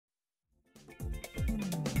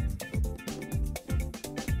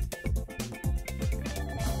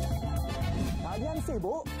yang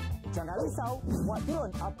sibuk? Jangan risau, muat turun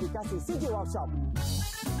aplikasi CJ Wow Shop.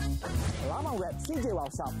 Laman web CJ Wow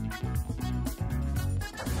Shop.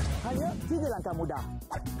 Hanya 3 langkah mudah.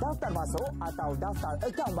 Daftar masuk atau daftar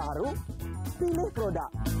akaun baru, pilih produk.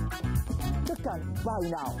 Tekan Buy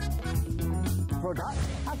Now. Produk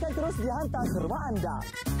akan terus dihantar ke rumah anda.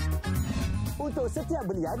 Untuk setiap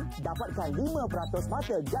belian, dapatkan 5%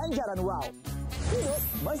 mata ganjaran wow. Hidup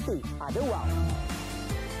mesti ada wow.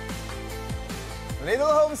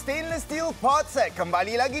 Little Home Stainless Steel Pot Set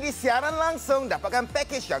kembali lagi di siaran langsung. Dapatkan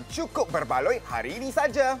pakej yang cukup berbaloi hari ini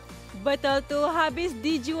saja. Betul tu, habis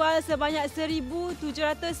dijual sebanyak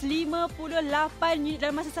 1,758 unit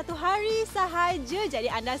dalam masa satu hari sahaja. Jadi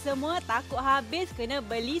anda semua takut habis, kena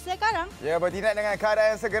beli sekarang. Ya, bertindak dengan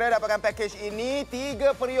keadaan segera dapatkan pakej ini.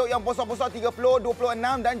 3 periuk yang besar-besar 30,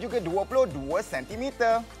 26 dan juga 22 cm.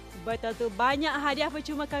 Betul tu, banyak hadiah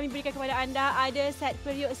percuma kami berikan kepada anda. Ada set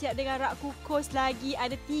periuk siap dengan rak kukus lagi.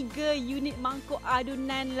 Ada 3 unit mangkuk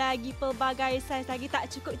adunan lagi. Pelbagai saiz lagi.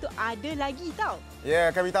 Tak cukup itu, ada lagi tau.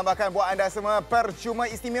 Ya, kami tambahkan buat anda semua percuma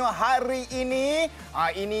istimewa hari ini.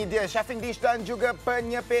 Ini dia chefing dish dan juga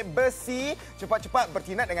penyepit besi. Cepat-cepat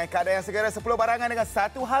bertindak dengan keadaan yang segera. 10 barangan dengan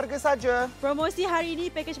satu harga saja. Promosi hari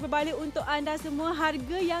ini, pakej berbalik untuk anda semua.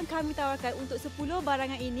 Harga yang kami tawarkan untuk 10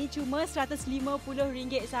 barangan ini cuma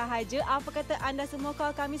RM150 sahaja. Apa kata anda semua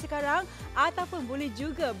call kami sekarang ataupun boleh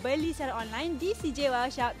juga beli secara online di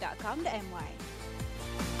cjwowshop.com.my.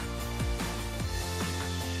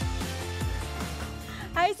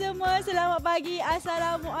 Hai semua, selamat pagi.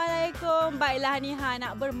 Assalamualaikum. Baiklah ni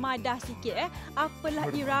nak bermadah sikit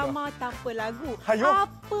Apalah irama tanpa lagu. Hayuk.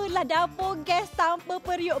 Apalah dapur gas tanpa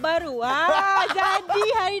periuk baru. Jadi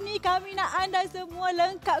hari ni kami nak anda semua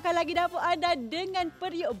lengkapkan lagi dapur anda dengan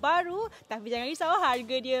periuk baru. Tapi jangan risau,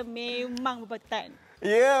 harga dia memang berpatutan.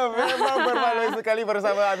 Ya, memang berbaloi sekali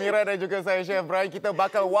bersama Amira dan juga saya, Chef Brian. Kita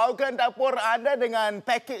bakal wowkan dapur anda dengan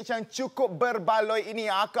pakej yang cukup berbaloi ini.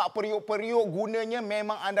 Akak periuk-periuk gunanya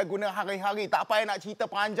memang anda guna hari-hari. Tak payah nak cerita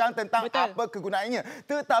panjang tentang apa kegunaannya.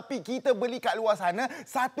 Tetapi kita beli kat luar sana,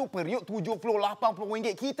 satu periuk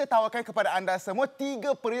RM70-80. Kita tawarkan kepada anda semua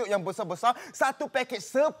 3 periuk yang besar-besar. Satu pakej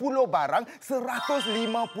 10 barang,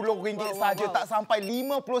 RM150 saja. Tak sampai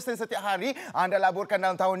 50 sen setiap hari. Anda laburkan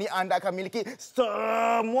dalam tahun ini, anda akan miliki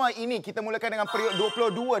semua ini. Kita mulakan dengan periuk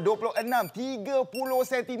 22, 26, 30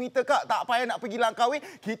 cm, Kak. Tak payah nak pergi langkawi,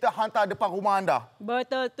 kita hantar depan rumah anda.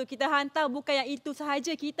 Betul tu, kita hantar bukan yang itu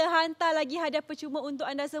sahaja. Kita hantar lagi hadiah percuma untuk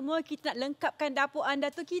anda semua. Kita nak lengkapkan dapur anda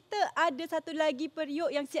tu. Kita ada satu lagi periuk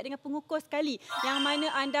yang siap dengan pengukus sekali. Yang mana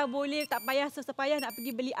anda boleh tak payah susah nak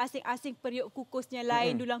pergi beli asing-asing periuk kukusnya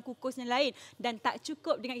lain, dulang kukusnya lain. Dan tak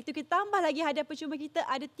cukup dengan itu, kita tambah lagi hadiah percuma kita.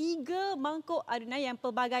 Ada 3 mangkuk adunan yang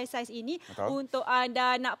pelbagai saiz ini. Betul. Untuk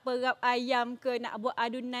anda nak perap ayam ke, nak buat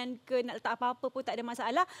adunan ke, nak letak apa-apa pun tak ada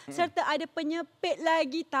masalah. Serta ada penyepit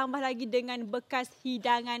lagi, tambah lagi dengan bekas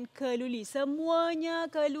hidangan keluli. Semuanya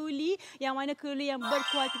keluli, yang mana keluli yang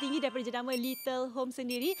berkualiti tinggi daripada jenama Little Home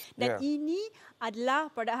sendiri. Dan ini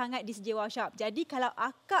adalah produk hangat di CJ Wow Shop. Jadi kalau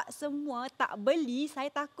akak semua tak beli,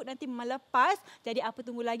 saya takut nanti melepas. Jadi apa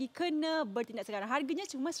tunggu lagi, kena bertindak sekarang. Harganya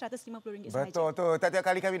cuma RM150 sahaja. Betul tu. Setiap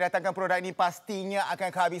kali kami datangkan produk ini pastinya akan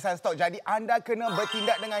kehabisan stok. Jadi anda kena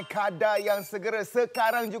bertindak dengan kadar yang segera.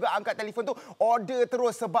 Sekarang juga angkat telefon tu, order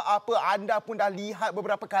terus. Sebab apa? Anda pun dah lihat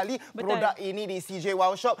beberapa kali produk ini di CJ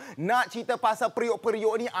Wow Shop. Nak cerita pasal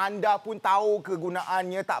periuk-periuk ni, anda pun tahu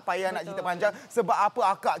kegunaannya. Tak payah nak cerita panjang. Sebab apa,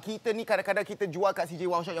 akak kita ni kadang-kadang kita jual kat CJ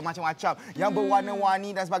Wow Shop yang macam-macam. Yang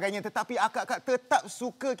berwarna-warni dan sebagainya. Tetapi akak-akak tetap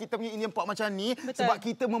suka kita punya Indian pot macam ni. Sebab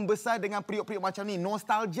kita membesar dengan periuk-periuk macam ni.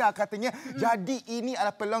 Nostalgia katanya. Jadi ini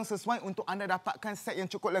adalah peluang sesuai untuk anda dapatkan set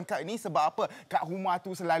yang cukup lengkap ini. Sebab apa? Kat rumah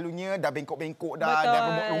tu selalunya dah bengkok-bengkok dah, dah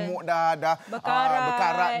remuk-remuk dah,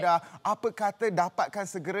 berkarat dah. Apa kata dapatkan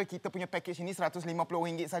segera kita punya pakej ini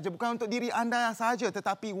RM150 saja. Bukan untuk diri anda sahaja,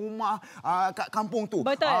 tetapi rumah kat kampung tu.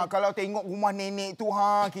 Kalau tengok rumah nenek tu,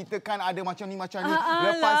 kita kan ada macam ni, macam ni.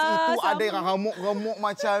 Lepas itu ada yang remuk-remuk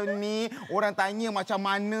macam ni. Orang tanya macam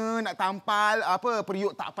mana nak tampal, apa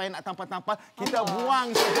periuk, tak payah nak tampal-tampal. Kita buang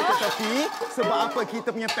saja ke tepi. Sebab apa? Kita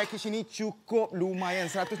punya pakej ini cukup lumayan.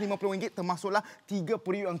 RM150 termasuklah 3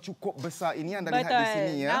 periuk yang cukup besar ini. Anda lihat di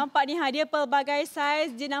sini ya. Nampak ni dia pelbagai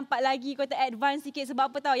saiz. Dia nampak lagi kata advance sikit.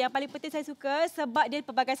 Sebab apa tahu? Yang paling penting saya suka sebab dia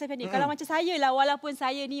pelbagai saiz ni. Kalau macam saya lah, walaupun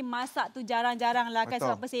saya ni masak tu jarang-jarang lah kan,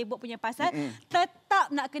 sebab sibuk punya pasal. Tetap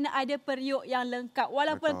tetap nak kena ada periuk yang lengkap.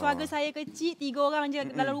 Walaupun keluarga saya kecil, 3 orang je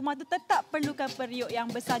dalam rumah tu, tetap perlukan periuk yang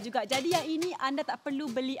besar juga. Jadi yang ini anda tak perlu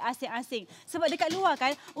beli asing-asing. Sebab dekat luar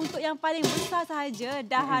kan, untuk yang paling besar sahaja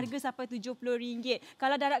dah harga sampai RM70.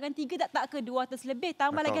 Kalau darabkan 3 tak ke 200 lebih.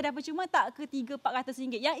 Tambah lagi hadiah percuma tak ke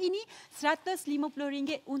RM300-400. Yang ini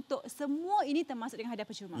RM150 untuk semua ini termasuk dengan hadiah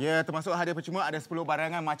percuma. Ya, termasuk hadiah percuma ada 10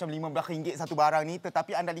 barangan macam RM15 satu barang ni.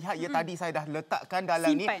 Tetapi anda lihat tadi saya dah letakkan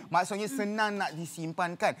dalam ni. Maksudnya senang nak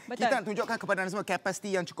disimpankan. Betul. Kita nak tunjukkan kepada anda semua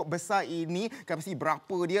kapasiti yang cukup besar ini. Kapasiti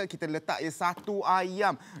berapa dia? Kita letak 1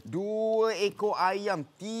 ayam, 2 ekor ayam,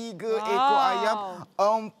 3 ekor ayam,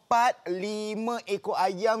 4-5 ekor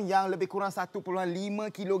ayam yang lebih kurang 1.5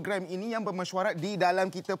 kilogram ini yang bermesyuarat di dalam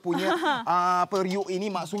kita punya periuk ini.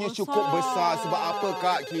 Maksudnya cukup besar. Sebab apa,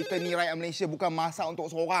 Kak? Kita ni rakyat Malaysia bukan masak untuk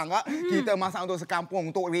seorang, Kak. Kita masak untuk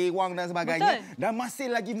sekampung, untuk rewang dan sebagainya. Betul. Dan masih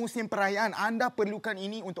lagi musim perayaan. Anda perlukan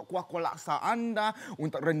ini untuk kuah-kuah laksa anda,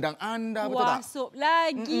 untuk rendang anda. Betul tak? Sup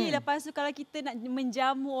lagi. Lepas tu kalau kita nak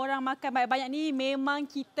menjamu orang makan banyak-banyak ni, memang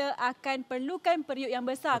kita akan perlukan periuk yang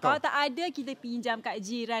besar. Betul. Kalau tak ada, kita pinjam kat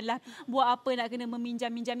jiran lah. Buat apa nak kena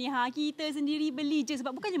meminjam-minjam ni? Kita sendiri beli je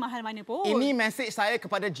sebab bukannya mahal mana pun. Ini mesej saya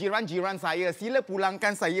kepada jiran-jiran saya. Sila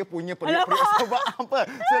pulangkan saya punya periuk-periuk. Sebab apa?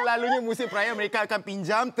 Selalunya musim perayaan mereka akan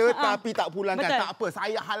pinjam tetapi tak pulangkan. Betul. Tak apa,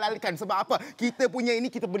 saya halalkan. Sebab apa? Kita punya ini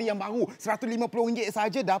kita beli yang baru. RM150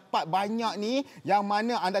 saja dapat banyak ni. Yang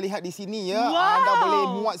mana anda lihat di sini ya. Wow. Anda boleh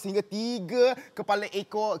muat sehingga 3 kepala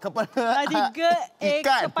ekor kepala 3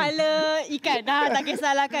 kepala ikan. Tak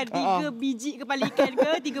kisahlah kan 3 biji kepala ikan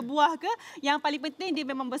ke 3 buah ke, yang paling penting dia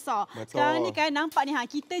memang besar. Betul. Sekarang ni kan nampak ni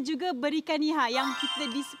kita juga berikan ni yang kita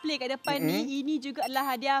display kat depan ni, ini juga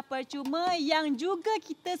adalah hadiah percuma yang juga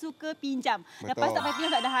kita suka pinjam. Betul. Lepas tak pinjam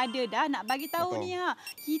tak ada ada dah. Nak bagi tahu ni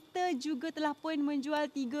kita juga telah pun menjual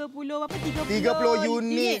 30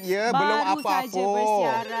 unit ya, belum apa-apa.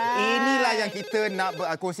 Inilah yang kita nak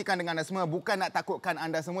kongsikan dengan anda semua. Bukan nak takutkan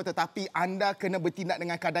anda semua, tetapi anda kena bertindak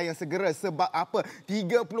dengan kadar yang segera. Sebab apa?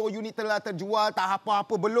 30 unit telah terjual, tak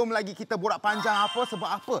apa-apa. Belum lagi kita borak panjang apa. Sebab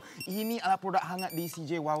apa? Ini adalah produk hangat di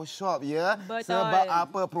CJ Wow Shop ya. Betul. Sebab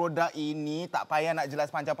apa? Produk ini tak payah nak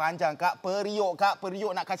jelas panjang-panjang, Kak. Periuk, Kak.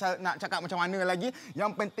 Periuk nak cakap macam mana lagi.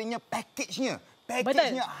 Yang pentingnya package-nya.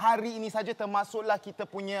 Package-nya hari ini saja, termasuklah kita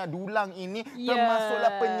punya dulang ini,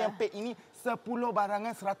 termasuklah penyepit ini. 10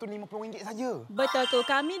 barangan RM150 saja. Betul tu.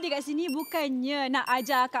 Kami dekat sini bukannya nak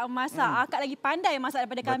ajar akak masak. Akak lagi pandai masak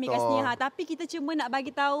daripada kami kat sini. Tapi kita cuma nak bagi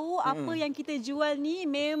tahu apa yang kita jual ni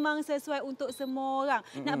memang sesuai untuk semua orang.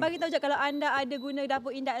 Nak bagi tahu je kalau anda ada guna dapur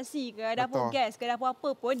induksi ke, dapur gas ke, dapur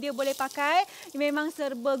apa pun, dia boleh pakai. Memang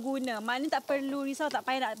serba guna. Maknanya tak perlu risau, tak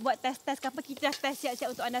payah nak buat test-test ke apa. Kita dah test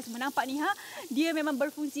siap-siap untuk anda semua. Nampak ni dia memang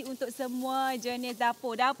berfungsi untuk semua jenis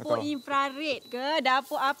dapur. Dapur infrared ke,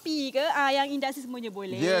 dapur api ke, yang induksi semuanya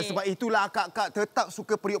boleh. Ya, sebab itulah akak-akak tetap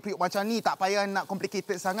suka periuk-periuk macam ni. Tak payah nak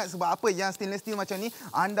complicated sangat. Sebab apa? Yang stainless steel macam ni,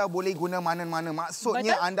 anda boleh guna mana-mana.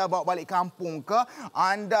 Maksudnya anda bawa balik kampung ke,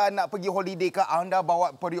 anda nak pergi holiday ke, anda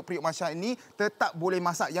bawa periuk-periuk macam ni, tetap boleh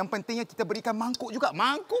masak. Yang pentingnya kita berikan mangkuk juga.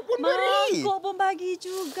 Mangkuk pun beri. Mangkuk pun bagi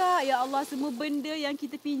juga. Ya Allah, semua benda yang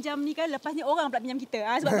kita pinjam ni kan, lepasnya orang pula pinjam kita.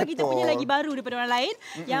 Sebab kita punya lagi baru daripada orang lain.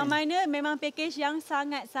 Yang mana memang package yang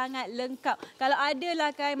sangat-sangat lengkap. Kalau ada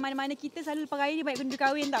lah kan, mana-mana kita selalu lepas raya ni baik benda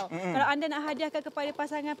kahwin tau. Kalau anda nak hadiahkan kepada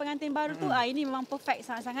pasangan pengantin baru tu, ini memang perfect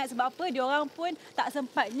sangat-sangat. Sebab apa? Diorang pun tak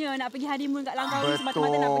sempatnya nak pergi honeymoon kat Langkawi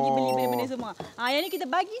semata-mata nak pergi beli benda-benda semua. Yang ni kita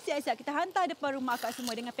bagi siap-siap. Kita hantar depan rumah akak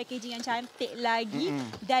semua dengan packaging yang cantik lagi.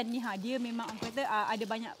 Dan ni dia memang kata ada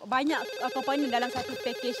banyak komponen dalam satu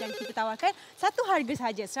package yang kita tawarkan. Satu harga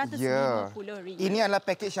sahaja RM150. Ini adalah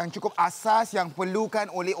package yang cukup asas yang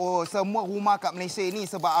perlukan oleh semua rumah kat Malaysia ini.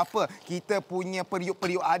 Sebab apa? Kita punya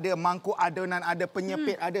periuk-periuk ada, mangkuk adonan ada,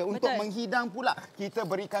 penyepit ada. Untuk menghidang pula, kita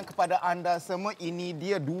berikan kepada anda semua. Ini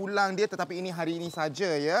dia dulang dia, tetapi ini hari ini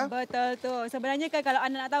saja ya. Betul tu. Sebenarnya kan kalau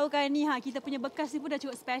anda nak tahu kan ni, kita punya bekas ni pun dah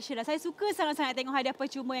cukup special dah. Saya suka sangat-sangat tengok hadiah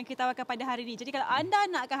percuma yang kita tawarkan pada hari ini. Jadi kalau anda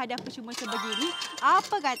nakkan hadiah percuma sebegini,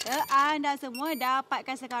 apa kata anda semua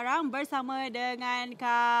dapatkan sekarang bersama dengan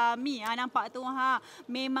kami. Nampak tu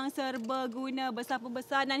memang serba guna, besar pun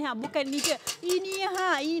besar. Dan bukan ni je. Ini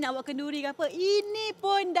nak buat kenduri ke apa. Ini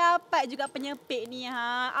pun dapat juga penyepit ni.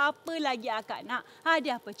 Apa lagi akak nak?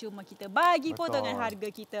 Hadiah percuma kita bagi. Potongan harga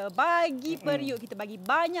kita bagi. Periuk kita bagi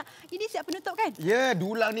banyak. Ini siap penutup kan? Ya,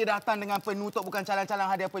 dulang ni datang dengan penutup, bukan calang-calang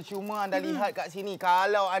hadiah percuma. Anda lihat kat sini.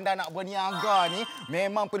 Kalau anda nak berniaga ni,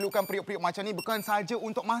 memang perlukan periuk-periuk macam ni. Bukan saja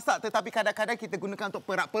untuk masak, tetapi kadang-kadang kita gunakan untuk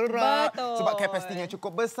perak-perak. Sebab kapasitinya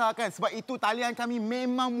cukup besar kan. Sebab itu talian kami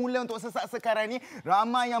memang mula untuk sesak sekarang ni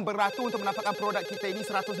ramai yang beratur untuk mendapatkan produk kita ini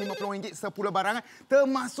RM150 10 barangan,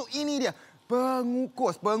 termasuk ini dia.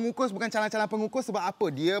 Pengukus. Pengukus bukan calang-calang pengukus sebab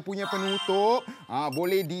apa? Dia punya penutup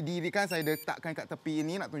boleh didirikan. Saya letakkan kat tepi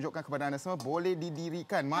ini nak tunjukkan kepada anda semua. Boleh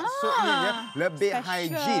didirikan. Maksudnya ya, lebih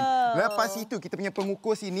hygiene. Lepas itu kita punya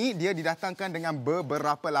pengukus ini dia didatangkan dengan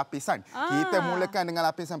beberapa lapisan. Kita mulakan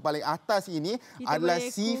dengan lapisan paling atas ini kita adalah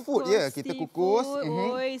seafood ya. Kita kukus.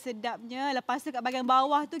 Oi, sedapnya. Lepas tu kat bahagian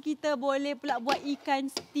bawah tu kita boleh pula buat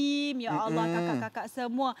ikan steam. Ya Allah, kakak-kakak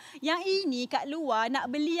semua. Yang ini kat luar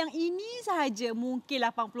nak beli yang ini sahaja mungkin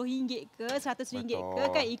RM80 ke RM100 ke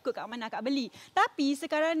kan, ikut kat mana akak beli. Tapi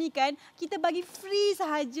sekarang ni kan kita bagi free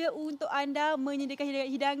sahaja untuk anda menyediakan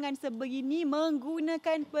hidangan sebegini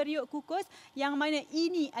menggunakan periuk kukus, yang mana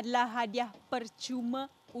ini adalah hadiah percuma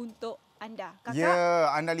untuk anda. Kakak?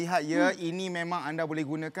 Ya, anda lihat ya, ini memang anda boleh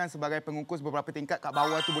gunakan sebagai pengukus beberapa tingkat. Kat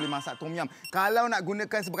bawah tu boleh masak tom yum. Kalau nak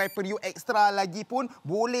gunakan sebagai periuk ekstra lagi pun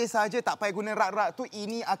boleh saja, tak payah guna rak-rak tu.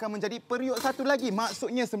 Ini akan menjadi periuk satu lagi.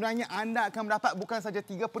 Maksudnya sebenarnya anda akan mendapat bukan saja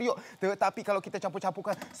 3 periuk, tetapi kalau kita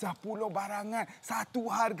campur-campurkan 10 barangan, satu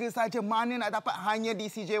harga saja. Mana nak dapat? Hanya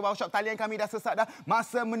di CJ Wow Shop. Talian kami dah sesak dah.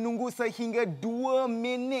 Masa menunggu sehingga 2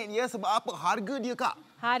 minit ya. Sebab apa? Harga dia,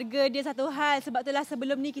 Kak. Harga dia satu hal. Sebab itulah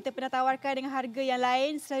sebelum ni kita pernah tawarkan dengan harga yang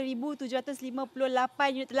lain. 1,758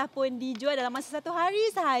 unit telah pun dijual dalam masa satu hari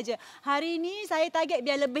sahaja. Hari ini saya target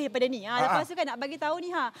biar lebih daripada ni. Lepas tu kan nak bagi tahu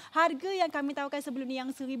ni harga yang kami tawarkan sebelum ni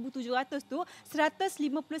yang 1,700 tu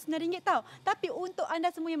RM159 tau. Tapi untuk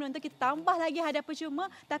anda semua yang menonton, kita tambah lagi hadiah percuma,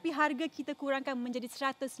 tapi harga kita kurangkan menjadi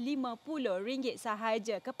RM150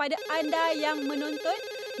 sahaja. Kepada anda yang menonton,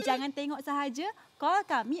 jangan tengok sahaja, call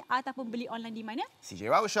kami ataupun beli online di mana?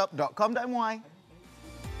 cjwowshop.com.my.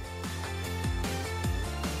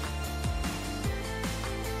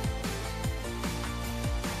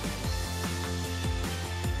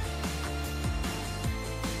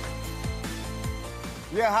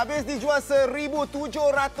 Ya, habis dijual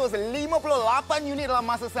 1,758 unit dalam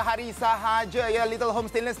masa sehari sahaja. Ya, Little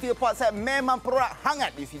Home Stainless Steel Pot Set memang produk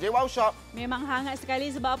hangat di CJ Wow Shop. Memang hangat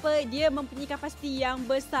sekali sebab apa? Dia mempunyai kapasiti yang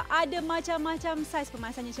besar. Ada macam-macam saiz,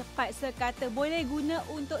 pemasannya cepat sekata. Boleh guna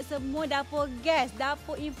untuk semua dapur gas,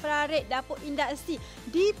 dapur infrared, dapur induksi.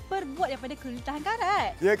 Diperbuat daripada kulit tahan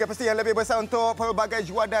karat. Ya, kapasiti yang lebih besar untuk pelbagai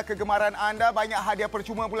juada kegemaran anda. Banyak hadiah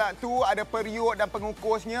percuma pula tu. Ada periuk dan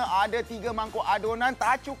pengukusnya. Ada 3 mangkuk adunan.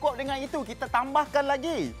 Tak cukup dengan itu, kita tambahkan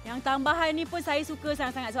lagi. Yang tambahan ni pun saya suka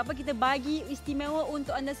sangat-sangat. Sebab apa? Kita bagi istimewa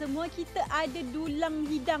untuk anda semua. Kita ada dulang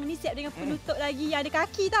hidang ni siap dengan penutup lagi yang ada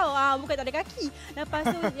kaki tau. Bukan tak ada kaki. Lepas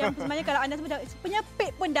tu yang sebenarnya kalau anda semua penyepit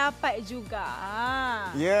pun dapat juga.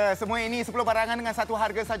 Ya, semua ini 10 barangan dengan satu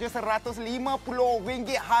harga saja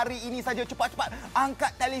RM150 hari ini saja. Cepat-cepat angkat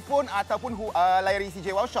telefon ataupun layari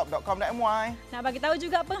cjwowshop.com.my. Nak bagi tahu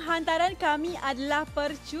juga penghantaran kami adalah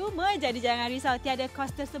percuma. Jadi jangan risau, tiada kos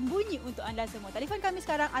tersembunyi untuk anda semua. Telefon kami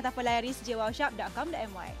sekarang ataupun layari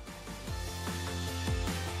cjwowshop.com.my.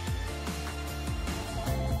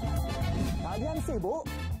 Kalian sibuk?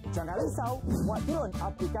 Jangan risau, muat turun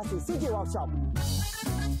aplikasi CJ Wow Shop.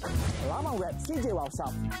 Laman web CJ Wow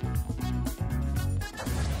Shop.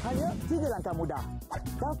 Hanya 3 langkah mudah.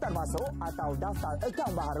 Daftar masuk atau daftar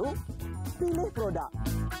akaun baru. Pilih produk.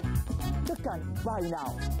 Tekan Buy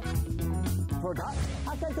Now. Produk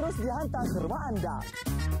akan terus dihantar ke rumah anda.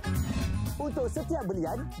 Untuk setiap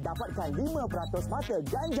belian, dapatkan 5% mata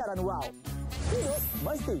ganjaran wow. Hidup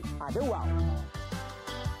mesti ada wow.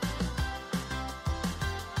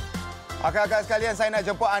 Akak-akak sekalian, saya nak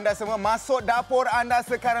jemput anda semua masuk dapur anda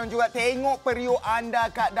sekarang juga. Tengok periuk anda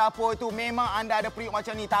kat dapur tu. Memang anda ada periuk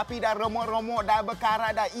macam ni, tapi dah remuk-remuk, dah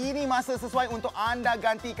berkarat dah. Ini masa sesuai untuk anda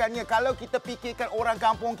gantikannya. Kalau kita fikirkan orang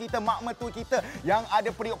kampung kita, mak mertua kita yang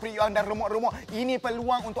ada periuk-periuk yang dah remuk-remuk, ini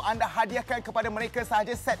peluang untuk anda hadiahkan kepada mereka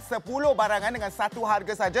sahaja set 10 barangan dengan satu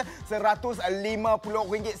harga saja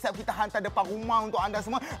RM150. Siap kita hantar depan rumah untuk anda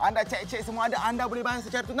semua. Anda cek-cek semua ada, anda boleh bayar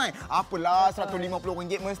secara tunai. Apalah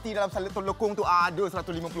RM150, mesti dalam telekong tu ada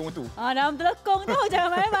RM150 tu. Dalam telekong tu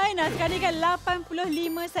jangan main-main. Sekali kan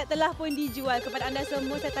 85 set telah pun dijual. Kepada anda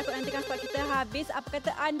semua, saya takut nanti kan spot kita habis. Apa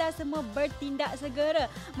kata anda semua bertindak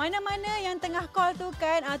segera. Mana-mana yang tengah call tu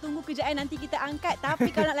kan, tunggu kejap nanti kita angkat.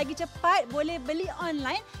 Tapi kalau nak lagi cepat, boleh beli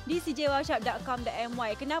online di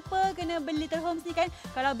cjwowshop.com.my. Kenapa kena beli Little Homes ni kan?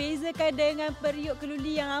 Kalau bezakan dengan periuk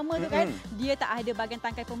keluli yang lama tu kan, dia tak ada bahagian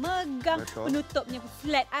tangkai pemegang. Betul. Penutupnya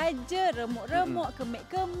flat aja, remuk-remuk,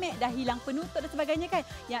 kemek-kemek, dah hilang penutup dan sebagainya kan.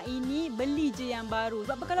 Yang ini beli je yang baru.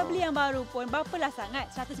 Sebab kalau beli yang baru pun berapalah sangat,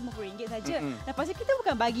 RM150 saja. Lepas tu kita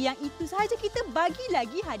bukan bagi yang itu sahaja, kita bagi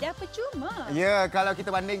lagi hadiah percuma. Ya, kalau kita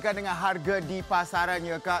bandingkan dengan harga di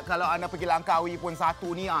pasarannya Kak, kalau anda pergi Langkawi pun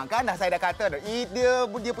satu ni kan saya dah kata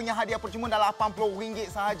dia punya hadiah percuma dah RM80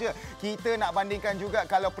 sahaja. Kita nak bandingkan juga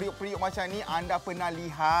kalau periuk-periuk macam ni anda pernah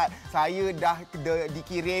lihat. Saya dah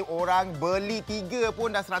dikirim orang beli 3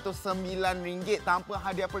 pun dah RM109 tanpa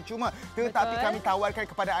hadiah percuma. Tetapi kami tawarkan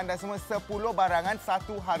kepada anda semua 10 barangan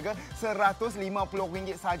satu harga RM150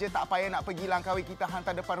 sahaja. Tak payah nak pergi Langkawi, kita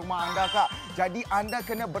hantar depan rumah anda Kak. Jadi anda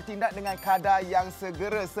kena bertindak dengan kadar yang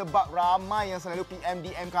segera sebab ramai yang selalu PM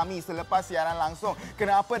kami selepas siaran langsung.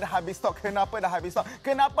 Kenapa dah habis stok? Kenapa dah habis stok?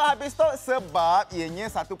 Kenapa habis stok? Sebab ianya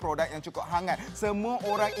satu produk yang cukup hangat. Semua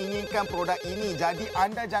orang inginkan produk ini. Jadi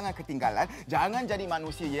anda jangan ketinggalan. Jangan jadi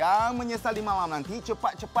manusia yang menyesal di malam nanti.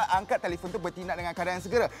 Cepat-cepat angkat telefon tu, bertindak dengan kadar yang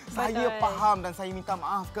segera. Saya faham dan saya minta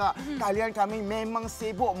maaf Kak. Kalian kami memang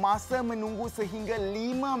sibuk. Masa menunggu sehingga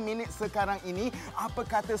 5 minit sekarang ini. Apa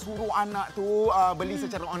kata suruh anak tu beli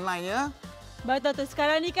secara online ya? Betul tu.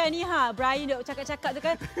 Sekarang ni kan Brian duk cakap-cakap tu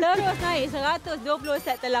kan terus naik 120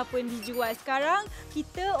 set telah pun dijual. Sekarang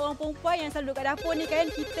kita orang perempuan yang selalu duduk kat dapur ni kan,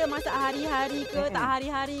 kita masak hari-hari ke tak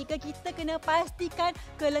hari-hari ke, kita kena pastikan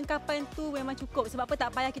kelengkapan tu memang cukup. Sebab apa?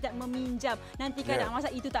 Tak payah kita meminjam. Nanti kan nak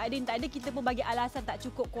masak itu tak ada, kita pun bagi alasan tak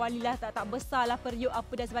cukup kuali lah, tak besarlah periuk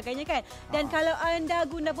apa dan sebagainya kan. Dan kalau anda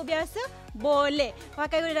guna dapur biasa, boleh.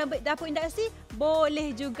 Pakai guna dapur induksi,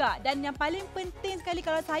 boleh juga. Dan yang paling penting sekali,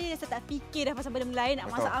 kalau saya tak fikir pasal benda lain,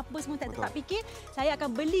 nak masak apa semua tak fikir, saya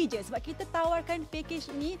akan beli je. Sebab kita tawarkan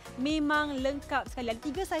package ni memang lengkap sekali. Ada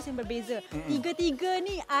 3 saiz yang berbeza. Tiga-tiga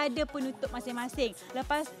ni ada penutup masing-masing.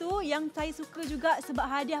 Lepas tu yang saya suka juga sebab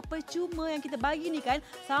hadiah percuma yang kita bagi ni kan,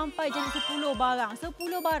 sampai jadi 10 barang. 10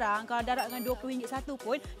 barang kalau darab dengan RM20 satu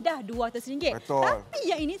pun dah RM200. Betul.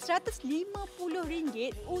 Tapi yang ini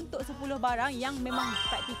RM150 untuk 10 barang yang memang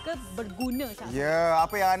praktikal berguna sangat. Ya,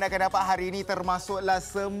 apa yang anda akan dapat hari ini termasuklah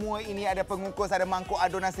semua ini ada pengukus, ada mangkuk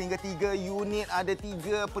adunan sehingga 3 unit, ada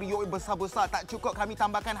 3 periuk besar-besar. Tak cukup kami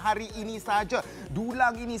tambahkan hari ini saja.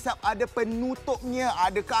 Dulang ini siap ada penutupnya,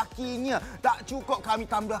 ada kakinya. Tak cukup kami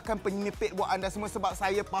tambahkan penyepit buat anda semua sebab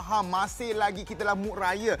saya faham masih lagi kita lah mood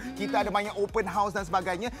raya. Kita ada banyak open house dan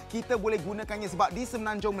sebagainya. Kita boleh gunakannya sebab di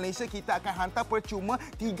Semenanjung Malaysia kita akan hantar percuma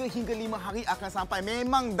 3 hingga 5 hari akan sampai.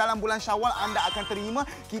 Memang dalam bulan Syawal anda akan terima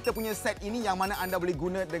kita punya set ini yang mana anda boleh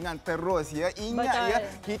guna dengan terus ya. Ingat ya,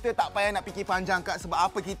 kita tak payah nak fikir panjang Kak. Sebab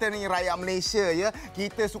apa? Kita ni rakyat Malaysia ya.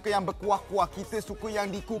 Kita suka yang berkuah-kuah, kita suka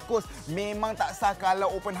yang dikukus. Memang tak sah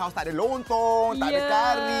kalau open house tak ada lontong, tak ada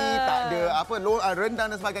kari, tak ada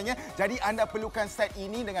rendang dan sebagainya. Jadi anda perlukan set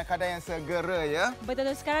ini dengan kadar yang segera ya.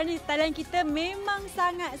 Betul. Sekarang ni talian kita memang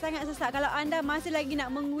sangat-sangat sesak. Kalau anda masih lagi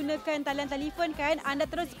nak menggunakan talian telefon kan, anda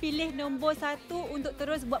terus pilih nombor 1 untuk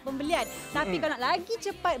terus buat pembelian. Tapi kalau nak lagi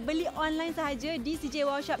cepat, beli online sahaja di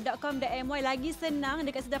cjwowshop.com.my. Lagi senang,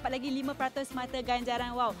 dekat dapat lagi 5% mata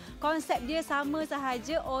ganjaran wow. Konsep dia sama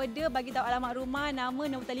sahaja, order bagi tahu alamat rumah, nama,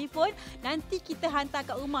 nombor telefon, nanti kita hantar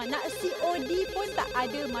kat rumah. Nak COD pun tak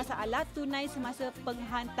ada masalah, tunai semasa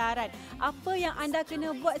penghantaran. Apa yang anda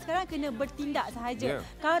kena buat sekarang, kena bertindak sahaja.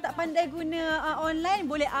 Kalau tak pandai guna online,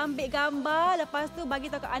 boleh ambil gambar, lepas tu bagi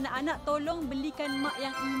tahu kat anak-anak, tolong belikan mak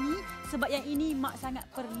yang ini sebab yang ini mak sangat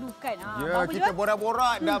perlukan. Ya, kita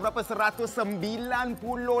borak-borak dah berapa 190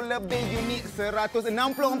 lebih unit,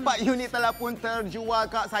 164 unit telah pun terjual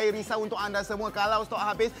Kak. Saya risau untuk anda semua kalau stok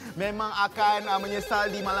habis memang akan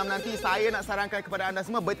menyesal di malam nanti. Saya nak sarankan kepada anda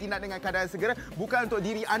semua bertindak dengan kadar segera, bukan untuk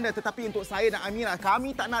diri anda tetapi untuk saya dan Amira.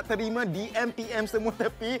 Kami tak nak terima DM semua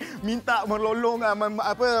tepi minta melolong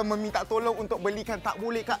meminta tolong untuk belikan. Tak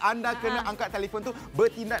boleh Kak. Anda kena angkat telefon tu,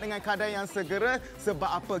 bertindak dengan kadar yang segera.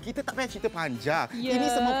 Sebab apa? Kita tak payah cerita panjang. Ini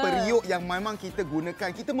semua periuk yang memang kita gunakan.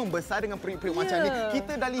 Kita membesar dengan periuk-periuk macam ni.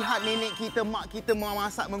 Kita dah lihat nenek kita, mak kita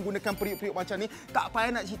memasak menggunakan periuk-periuk macam ni. Tak payah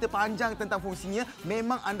nak cerita panjang tentang fungsinya.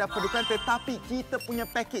 Memang anda perlukan, tetapi kita punya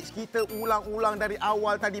package, kita ulang-ulang dari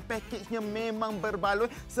awal tadi, package-nya memang berbaloi.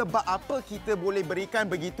 Sebab apa? Kita boleh berikan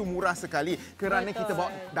begitu murah sekali. Kerana kita bawa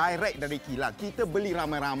direct dari kilang. Kita beli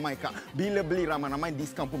ramai-ramai Kak. Bila beli ramai-ramai,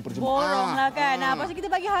 diskaun pun berjumpa. Borong lah kan. Pasal kita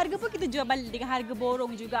bagi harga pun, kita jual balik dengan harga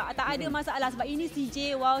borong juga. Tak ada masalah sebab ini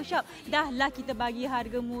CJ Wow Shop. Dah lah kita bagi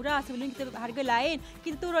harga murah. Sebelum kita harga lain,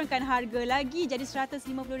 kita turunkan harga lagi jadi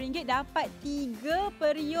RM150, dapat 3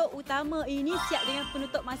 periuk utama ini siap dengan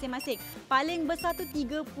penutup masing-masing. Paling besar tu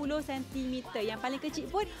 30 cm, yang paling kecil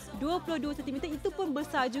pun 22 cm, itu pun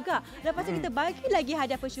besar juga. Lepas tu kita bagi lagi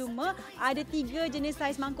hadiah percuma. Ada 3 jenis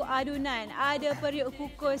saiz mangkuk adunan. Ada periuk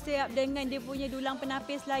kukus siap dengan dia punya dulang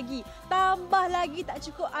penapis lagi. Tambah lagi tak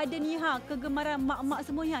cukup, ada ni kegemaran mak-mak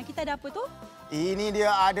semua ni. Kita ada apa tu? Ini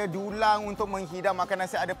dia, ada dulang untuk menghidang makan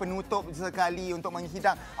nasi, ada penutup sekali untuk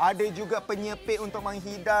menghidang. Ada juga penyepit untuk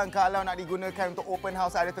menghidang kalau nak digunakan untuk open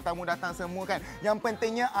house, ada tetamu datang semua kan. Yang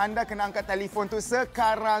pentingnya anda kena angkat telefon tu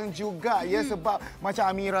sekarang juga ya, sebab macam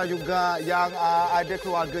Amira juga yang ada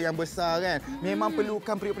keluarga yang besar kan. Memang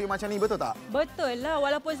perlukan periuk-periuk macam ni, betul tak? Betul lah.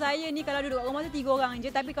 Walaupun saya ni kalau duduk kat rumah tu 3 orang je,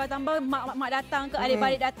 tapi kalau tambah mak datang ke,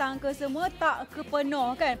 adik-beradik datang ke, semua tak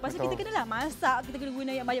kepenuh kan. Lepas tu kita kenalah masak, kita kena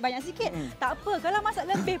guna yang banyak-banyak sikit. Tak apa, kalau masak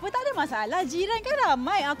lebih pun tak ada masalah. Jiran kan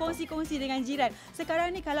ramai, kongsi-kongsi dengan jiran.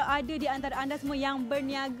 Sekarang ni kalau ada di antara anda semua yang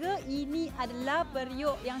berniaga, ini adalah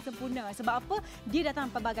periuk yang sempurna. Sebab apa? Dia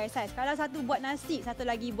datang pelbagai saiz. Kalau satu buat nasi, satu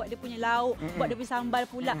lagi buat dia punya lauk, buat dia punya sambal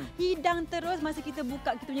pula. Hidang terus masa kita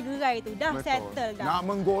buka kita punya gerai tu. Dah settle dah. Nak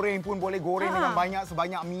menggoreng pun boleh goreng dengan banyak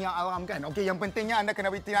sebanyak minyak alam kan. Okey, yang pentingnya anda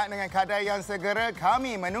kena bertindak dengan kadar yang segera.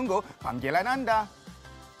 Kami menunggu panggilan anda.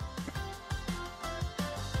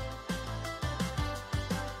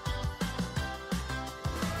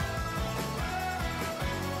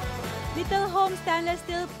 Little Home Stainless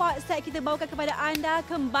Steel Pot Set kita bawakan kepada anda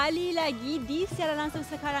kembali lagi di siaran langsung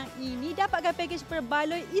sekarang ini. Dapatkan pakej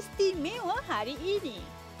perbaloi istimewa hari ini.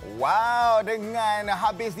 Wow, dengan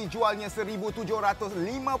habis dijualnya 1,758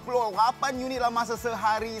 unit dalam masa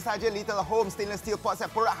sehari saja, Little Home Stainless Steel Pot Set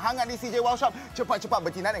produk hangat di CJ Wow Shop. Cepat-cepat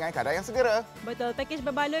bertindak dengan kadar yang segera. Betul, pakej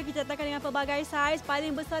berbaloi kita datangkan dengan pelbagai saiz.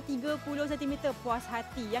 Paling besar 30 cm, puas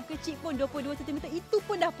hati. Yang kecil pun 22 cm, itu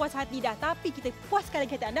pun dah puas hati dah. Tapi kita puaskan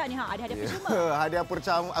lagi hati anda ni, ada hadiah percuma. Hadiah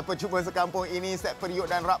percuma sekampung ini, set periuk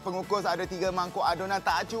dan rak pengukus, ada 3 mangkuk adunan.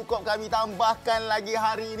 Tak cukup, kami tambahkan lagi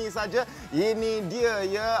hari ini saja. Ini dia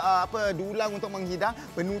ya, dulang untuk menghidang,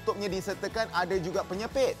 penutupnya disertakan, ada juga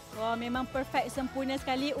penyepit. Wah, memang perfect, sempurna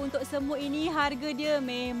sekali untuk semua ini. Harga dia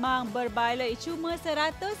memang berbaloi, cuma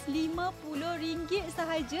RM150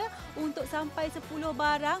 sahaja untuk sampai 10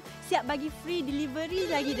 barang. Siap bagi free delivery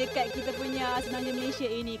lagi dekat kita punya Semenanjung Malaysia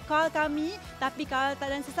ini. Call kami, tapi kalau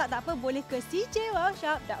tak dan sesak tak apa, boleh ke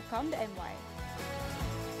cjwowshop.com.my.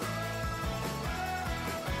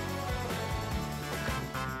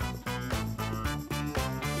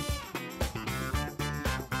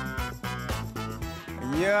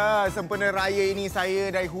 Ya, sempena raya ini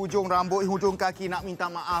saya dari hujung rambut, hujung kaki nak minta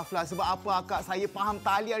maaf lah. Sebab apa, akak saya faham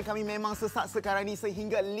talian kami memang sesak sekarang ni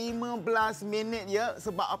sehingga 15 minit ya.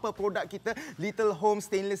 Sebab apa, produk kita Little Home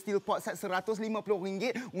Stainless Steel Pot Set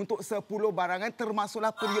RM150 untuk 10 barangan,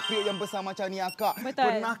 termasuklah periuk-periuk yang besar macam ni akak. Betul.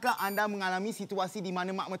 Pernahkah anda mengalami situasi di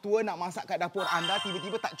mana mak mertua nak masak kat dapur anda,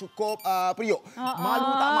 tiba-tiba tak cukup periuk?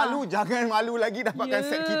 Malu tak malu? Jangan malu lagi, dapatkan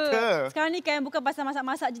set kita. Sekarang ni kan bukan pasal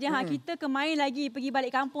masak-masak je. Kita kemarin lagi pergi balik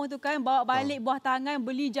kampung tu kan, bawa balik buah tangan,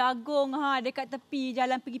 beli jagung dekat tepi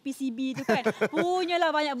jalan pergi PCB tu kan.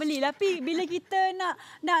 Punyalah banyak beli. Tapi bila kita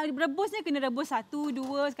nak rebusnya, kena rebus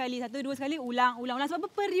 1-2 sekali, ulang. Sebab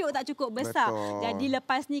apa, periuk tak cukup besar. Betul. Jadi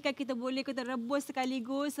lepas ni kan kita rebus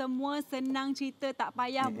sekaligus, semua senang cerita, tak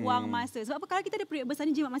payah buang masa. Sebab apa, kalau kita ada periuk besar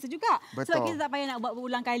ni jimat masa juga. Betul. Sebab kita tak payah nak buat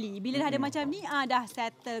berulang kali. Bila dah ada macam ni, dah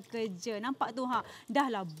settle kerja. Nampak tu dah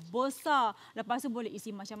lah besar. Lepas tu boleh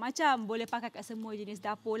isi macam-macam, boleh pakai kat semua jenis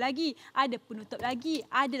dapur lagi, ada penutup lagi,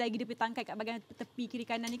 ada lagi dia punya tangkai kat bahagian tepi kiri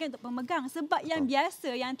kanan ni kan untuk pemegang. Sebab yang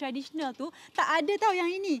biasa, yang tradisional tu tak ada tau yang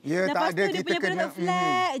ini. Ya, lepas tak ada, tu dia punya penutup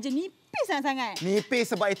flat je, nipis sangat-sangat.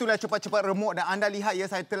 Nipis, sebab itulah cepat-cepat remuk. Dan anda lihat ya,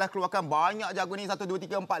 saya telah keluarkan banyak jagung ni, 1, 2,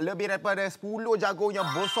 3, 4, lebih daripada 10 jagung yang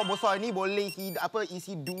besar-besar ini. Boleh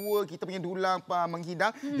isi 2 kita punya dulang menghidang,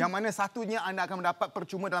 yang mana satunya anda akan mendapat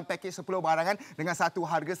percuma dalam pakej 10 barangan dengan satu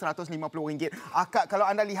harga RM150. Akak, kalau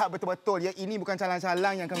anda lihat betul-betul ya, ini bukan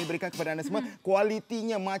calang-calang yang kami berikan kepada anda semua.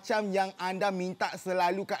 Kualitinya macam yang anda minta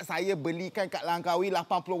selalu kat saya belikan kat Langkawi,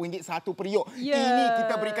 RM80 satu periuk. Ini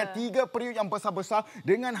kita berikan 3 periuk yang besar-besar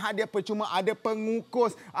dengan hadiah percuma, ada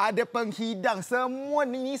pengukus, ada penghidang. Semua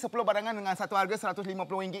ini 10 barangan dengan satu harga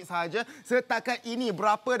RM150 sahaja. Setakat ini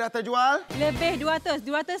berapa dah terjual? Lebih 205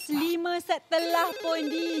 set telah pun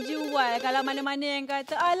dijual. Kalau mana-mana yang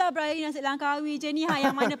kata, alah berani nasi Langkawi je ni,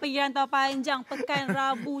 yang mana pergi rantau panjang, Pekan,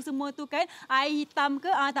 Rabu semua tu kan, air hitam ke,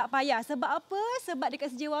 tak payah. Sebab apa? Sebab dekat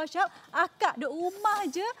CJ Wow Shop, akak duduk rumah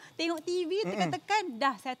je, tengok TV, tekan-tekan,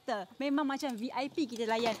 dah settle. Memang macam VIP kita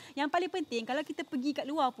layan. Yang paling penting, kalau kita pergi kat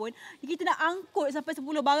luar pun, kita nak angkut sampai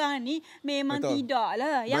 10 barang ni, memang tidak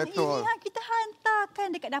lah. Yang ini kita hantarkan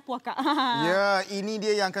dekat dapur akak. Ya, ini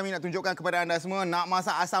dia yang kami nak tunjukkan kepada anda semua. Nak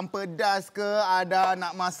masak asam pedas ke, ada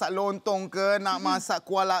nak masak lontong ke, nak masak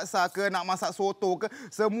kuah laksa ke, nak masak soto ke,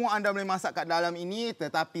 semua anda boleh masak kat dalam ini.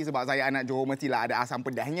 Tetapi sebab saya anak Johor, mestilah ada asam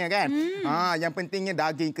pedasnya kan. Yang pentingnya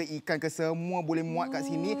daging ke ikan ke semua boleh muat kat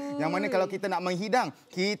sini. Yang mana kalau kita nak menghidang,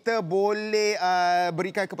 kita boleh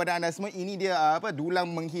berikan kepada anda semua. Ini dia dulang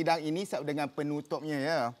menghidang ini siap dengan penutupnya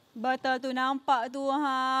ya. Betul tu, nampak tu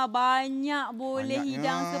banyak boleh Banyaknya.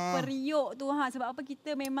 hidang seperiuk tu sebab apa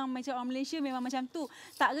kita memang macam orang Malaysia memang macam tu.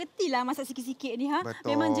 Tak retilah masak sikit-sikit ni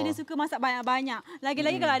Betul. Memang jenis suka masak banyak-banyak.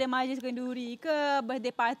 Lagi-lagi kalau ada majlis kenduri ke,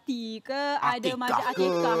 birthday party ke, ada majlis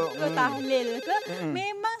akikah ke, tahlil ke,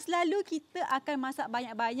 memang selalu kita akan masak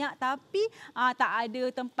banyak-banyak tapi tak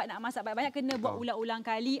ada tempat nak masak banyak-banyak, kena buat ulang-ulang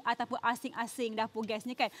kali ataupun asing-asing dapur gas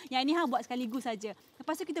ni kan. Yang ni buat sekaligus saja.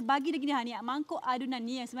 Lepas tu kita bagi lagi ni mangkuk adunan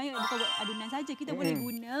ni yang sebenarnya bukan buat adunan saja, kita boleh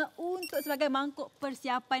guna untuk sebagai mangkuk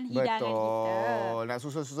persiapan hidangan kita. Betul. Nak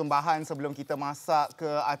susun-susun bahan sebelum kita masak ke,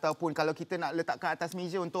 ataupun kalau kita nak letakkan atas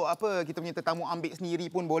meja untuk kita punya tetamu ambil sendiri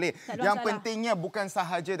pun boleh. Yang pentingnya bukan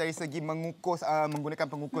sahaja dari segi mengukus, menggunakan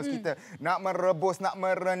pengukus kita. Nak merebus, nak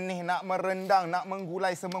merenih, nak merendang, nak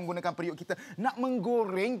menggulai, semua menggunakan periuk kita. Nak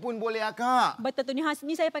menggoreng pun boleh akak. Betul tu,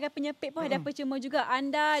 ni saya pakai penyepit pun ada percuma juga.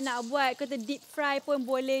 Anda nak buat kata deep fry pun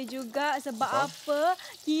boleh juga. Sebab apa?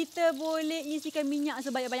 Kita boleh isikan minyak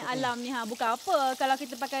sebanyak-banyak alam ni bukan apa. Kalau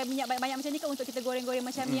kita pakai minyak banyak-banyak macam ni kan untuk kita goreng-goreng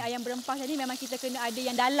macam ni, ayam berempah macam ni, memang kita kena ada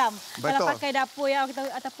yang dalam. Kalau pakai dapur yang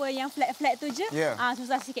ataupun yang flat-flat tu je,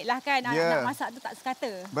 susah sikitlah kan. Nak masak tu tak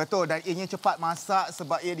sekata. Betul, dan ianya cepat masak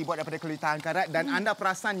sebab ia dibuat daripada kulit tahan karat. Dan anda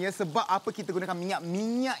perasan ya, sebab apa kita gunakan minyak.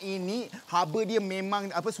 Minyak ini haba dia memang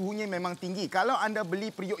suhunya memang tinggi. Kalau anda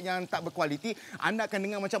beli periuk yang tak berkualiti, anda akan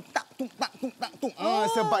dengar macam tak tung tak tung tak tung.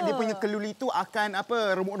 Sebab dia punya keluli tu akan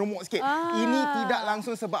remuk-remuk sikit. Ini tidak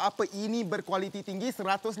langsung sebab apa? Ini berkualiti tinggi,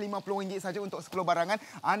 RM150 saja untuk 10 barangan.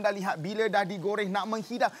 Anda lihat bila dah digoreng nak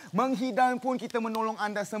menghidang. Menghidang pun kita menolong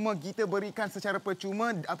anda semua. Kita berikan secara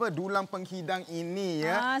percuma dulang penghidang ini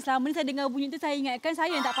ya. Selama ni saya dengar bunyi tu saya ingatkan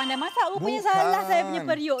saya yang tak pandai masak. Rupanya salah saya punya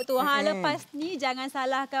periuk tu. Lepas ni jangan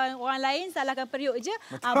salahkan orang lain, salahkan periuk je.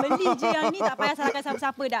 Beli je yang ni, tak payah salahkan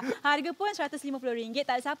siapa-siapa dah. Harga pun RM150.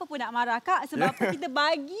 Tak ada siapa pun nak marah kak. Sebab apa kita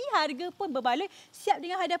bagi harga pun berbaloi, siap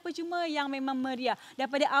dengan hadiah percuma yang memang meriah.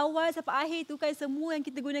 Daripada awal sampai akhir tu kan semua yang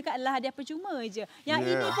kita gunakan adalah hadiah percuma je. Yang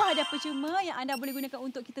ini pun hadiah percuma yang anda boleh gunakan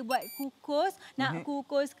untuk kita buat kukus. Nak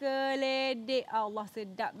kukus keledek. Allah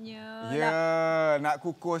sedapnya. Nak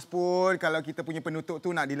kukus pun kalau kita punya penutup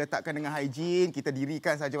tu nak diletakkan dengan higien, kita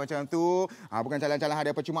dirikan saja macam tu. Bukan calang-calang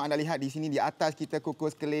hadiah percuma. Anda lihat di sini di atas kita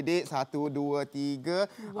kukus keledek 1 2 3.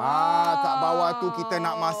 Kat bawah tu kita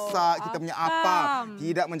nak masak kita punya apam.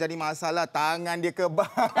 Tidak menjadi masalah, tangan dia kebal.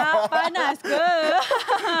 Tak panas ke?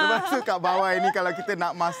 Lepas tu kat bawah ini kalau kita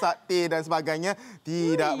nak masak teh dan sebagainya,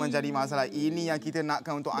 tidak menjadi masalah. Ini yang kita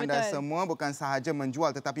nakkan untuk anda semua, bukan sahaja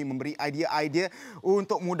menjual tetapi memberi idea-idea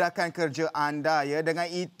untuk mudahkan kerja anda ya. Dengan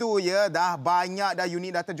itu ya, dah banyak dah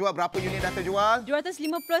unit dah terjual. Berapa unit dah terjual?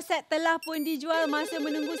 250 set telah pun dijual. Masa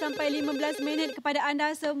menunggu sampai 15 minit kepada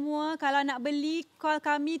anda semua. Kalau nak beli, call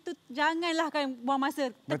kami tu janganlah kan buang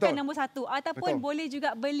masa. Tekan nombor 1 ataupun boleh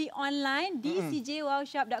juga beli online di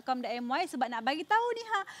cjwowshop.com.my. Sebab nak bagi tahu ni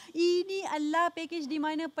ini adalah package di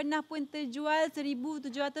mana pernah pun terjual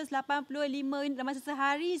 1,785 dalam masa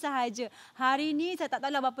sehari sahaja. Hari ni saya tak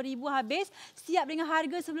tahu lah berapa ribu habis. Siap dengan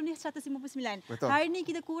harga sebelum ni 159. Hari ni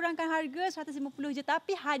kita kurangkan harga 150 je,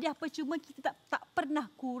 tapi hadiah percuma kita tak pernah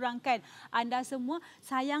kurangkan. Anda semua,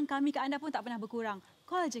 sayang kami ke anda pun tak pernah berkurang.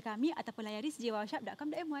 Call je kami ataupun layari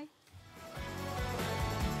cjwowshop.com.my.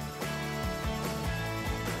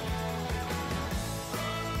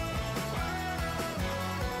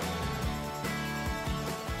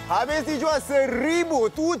 Habis dijual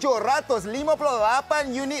 1,758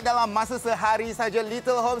 unit dalam masa sehari saja.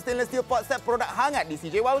 Little Home Stainless Steel Pot Set produk hangat di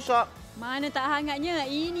CJ Wow Shop. Mana tak hangatnya,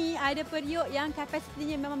 ini ada periuk yang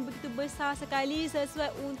kapasitinya memang begitu besar sekali,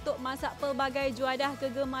 sesuai untuk masak pelbagai juadah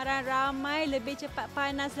kegemaran ramai, lebih cepat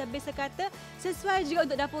panas, lebih sekata, sesuai juga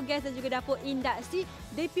untuk dapur gas dan juga dapur induksi,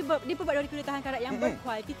 diperbuat dari kulit tahan karat yang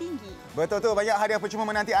berkualiti tinggi. Betul tu, banyak hadiah percuma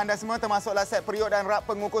menanti anda semua, termasuklah set periuk dan rak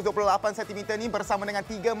pengukus 28 cm ni bersama dengan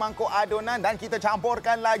 3 mangkuk adunan, dan kita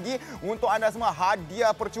campurkan lagi untuk anda semua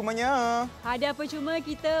hadiah percumanya. Hadiah percuma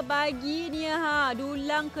kita bagi ni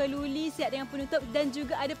dulang keluli siap dengan penutup dan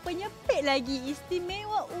juga ada penyepit lagi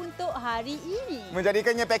istimewa untuk hari ini.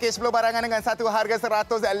 Menjadikannya pakej 10 barangan dengan satu harga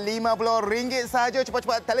RM150 sahaja.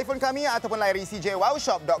 Cepat-cepat telefon kami ataupun layari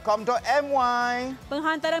cjwowshop.com.my.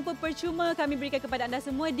 Penghantaran pun percuma kami berikan kepada anda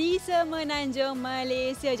semua di Semenanjung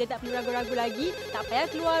Malaysia. Jadi tak perlu ragu-ragu lagi, tak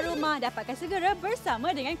payah keluar rumah, dapatkan segera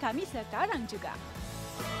bersama dengan kami sekarang juga.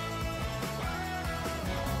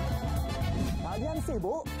 Kalian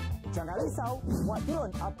sibuk? Jangan risau, muat turun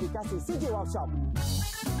aplikasi CJ Wow Shop.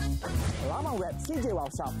 Laman web CJ Wow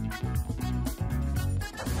Shop.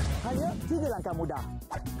 Hanya 3 langkah mudah.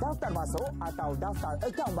 Daftar masuk atau daftar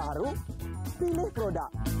akaun baru, pilih produk.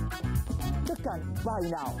 Tekan Buy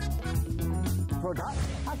Now. Produk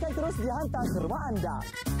akan terus dihantar ke rumah anda.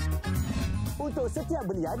 Untuk setiap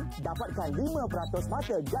belian, dapatkan 5%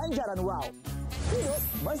 mata ganjaran wow. Hidup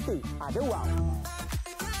mesti ada wow.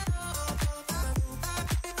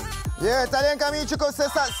 Ya, talian kami cukup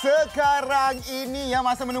sesak sekarang ini yang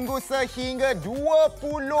masa menunggu sehingga 20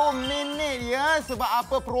 minit ya. Sebab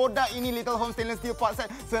apa produk ini Little Home Stainless Steel Pot Set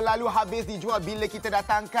selalu habis dijual bila kita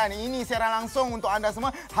datangkan. Ini siaran langsung untuk anda semua.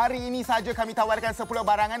 Hari ini saja kami tawarkan 10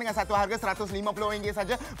 barangan dengan satu harga RM150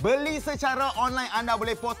 saja. Beli secara online anda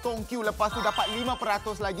boleh potong queue. Lepas tu dapat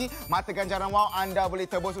 5% lagi. Mata ganjaran wow anda boleh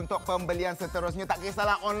tebus untuk pembelian seterusnya. Tak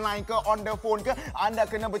kisahlah online ke on the phone ke. Anda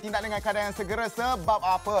kena bertindak dengan keadaan yang segera. Sebab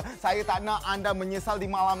apa? Saya tak nak anda menyesal di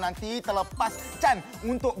malam nanti terlepas can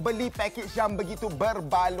untuk beli pakej yang begitu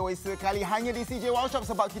berbaloi sekali hanya di CJ Wow Shop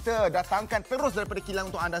sebab kita datangkan terus daripada kilang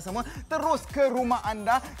untuk anda semua terus ke rumah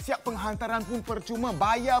anda. Siap penghantaran pun percuma,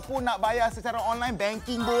 bayar pun nak bayar secara online,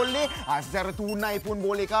 banking boleh, secara tunai pun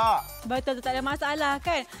boleh kak. Betul, tak ada masalah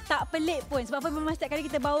kan. Tak pelik pun sebab apa memang setiap kali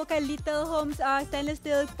kita bawakan Little Homes Stainless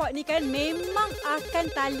Steel Pot ni kan memang akan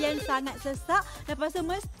talian sangat sesak, lepas tu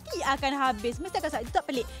mesti akan habis, mesti akan sesak. Itu tak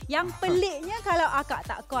pelik. Yang peliknya kalau akak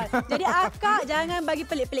tak call. Jadi akak jangan bagi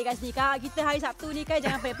pelik-pelik kat sini kak. Kita hari Sabtu ni kan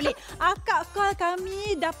jangan pelik-pelik. Akak call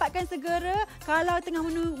kami dapatkan segera. Kalau tengah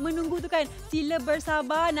menunggu tu kan sila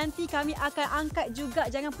bersabar, nanti kami akan angkat juga,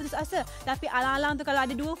 jangan putus asa. Tapi alang-alang tu kalau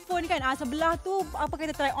ada 2 phone kan sebelah tu apa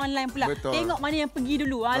kita try online pula. Betul. Tengok mana yang pergi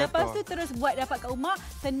dulu. Lepas tu terus buat dapat kat rumah,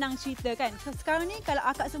 senang cerita kan. Sekarang ni kalau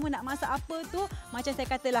akak semua nak masak apa tu, macam saya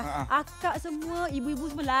katalah, akak semua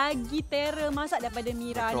ibu-ibu semua lagi terror masak daripada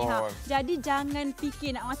Mira ni. Jadi jangan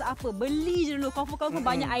fikir nak masak apa, beli je dulu, confirm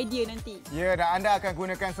banyak idea nanti. Ya, dan anda akan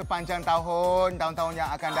gunakan sepanjang tahun-tahun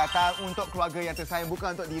yang akan datang untuk keluarga yang tersayang,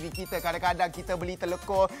 bukan untuk diri kita. Kadang-kadang kita beli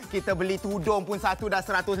telekor, kita beli tudung pun satu dah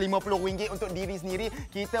RM150 untuk diri sendiri.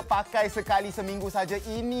 Kita pakai sekali seminggu saja.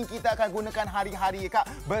 Ini kita akan gunakan hari-hari kak.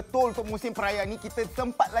 Betul untuk musim perayaan ni kita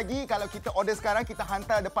sempat lagi kalau kita order sekarang kita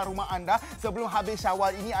hantar depan rumah anda sebelum habis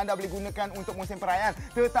Syawal ini anda boleh gunakan untuk musim perayaan.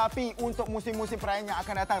 Tetapi untuk musim-musim perayaan yang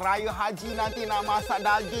akan datang, Raya Haji nanti nak masak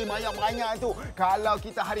daging banyak-banyak tu. Kalau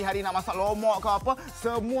kita hari-hari nak masak lomak ke apa,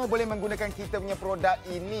 semua boleh menggunakan kita punya produk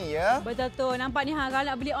ini ya. Betul tu. Nampak ni kalau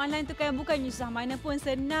nak beli online tu kan bukan susah mana pun,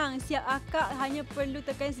 senang. Siap akak hanya perlu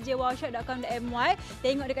tekan cjwowshop.com.my.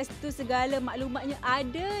 Tengok dekat situ segala maklumatnya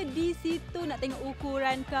ada di situ. Nak tengok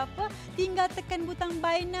ukuran ke apa, tinggal tekan butang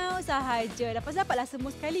buy now sahaja. Dapatlah semua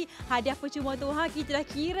sekali. Hadiah percuma tu kita dah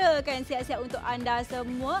kira kan siap-siap untuk anda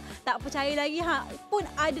semua. Tak percaya lagi pun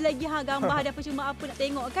ada lagi gambar hadiah percuma apa nak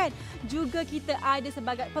tengok kan. Juga kita ada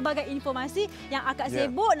pelbagai informasi yang akak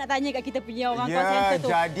sibuk nak tanya kat kita punya orang call center tu.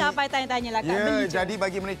 Tak payah tanya-tanya lah kak. Jadi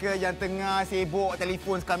bagi mereka yang tengah sibuk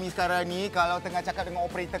telefon kami sekarang ni, kalau tengah cakap dengan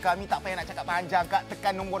operator kami, tak payah nak cakap panjang kak,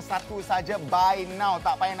 tekan nombor 1 saja, buy now.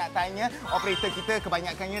 Tak payah nak tanya. Operator kita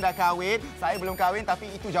kebanyakannya dah kahwin. Saya belum kahwin tapi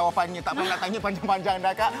itu jawapannya. Tak payah nak tanya panjang-panjang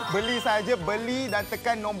dah kak. Beli saja, beli dan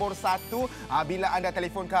tekan nombor 1 bila anda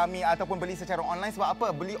telefon kami ataupun beli secara online. Sebab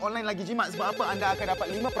apa? Beli online lagi jimat. Sebab apa? Anda akan dapat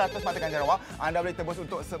 5% mata ganjaran wow. Anda boleh tebus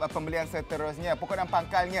untuk pembelian seterusnya. Pokok dan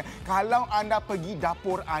pangkalnya, kalau anda pergi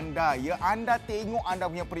dapur anda, ya, anda tengok anda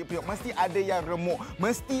punya periuk-periuk, mesti ada yang remuk,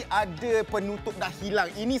 mesti ada penutup dah hilang.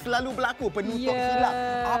 Ini selalu berlaku, penutup hilang.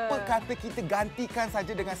 Apa kata kita gantikan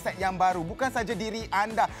saja dengan set yang baru? Bukan saja diri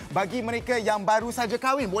anda, bagi mereka yang baru saja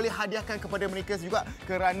kahwin, boleh hadiahkan kepada mereka juga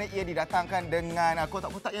kerana ia didatangkan dengan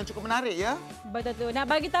kotak-kotak yang cukup menarik ya. Betul tu. Nak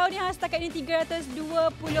bagi tahu ni setakat ini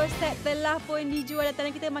 320 set telah pun dijual dan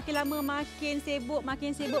talian kita makin lama makin sibuk.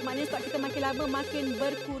 Maknanya stok kita makin lama makin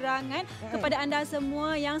berkurangan. Kepada anda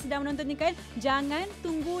semua yang sedang menonton ni kan, jangan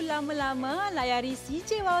tunggu lama-lama, layari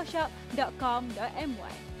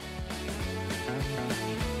cjwowshop.com.my.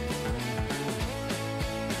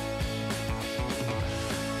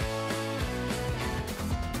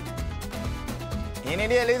 Ini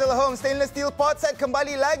dia Little Home Stainless Steel Pot Set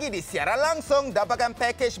kembali lagi di siaran langsung. Dapatkan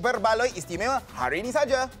package berbaloi istimewa hari ini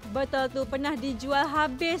saja. Betul tu, pernah dijual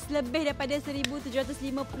habis lebih daripada 1,758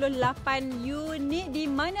 unit di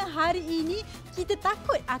mana hari ini kita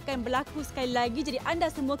takut akan berlaku sekali lagi. Jadi anda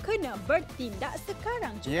semua kena bertindak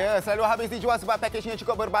sekarang juga. Ya, selalu habis dijual sebab packagenya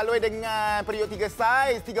cukup berbaloi dengan periuk 3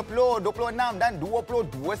 saiz, 30, 26 dan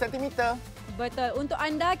 22 cm. Betul. Untuk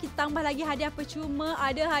anda, kita tambah lagi hadiah percuma.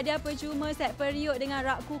 Ada hadiah percuma set periuk dengan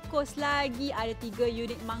rak kukus lagi. Ada 3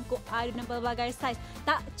 unit mangkuk adunan pelbagai saiz.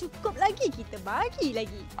 Tak cukup lagi, kita bagi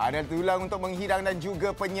lagi. Ada tulang untuk menghidang dan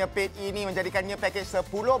juga penyepit. Ini menjadikannya pakej 10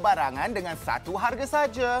 barangan dengan satu harga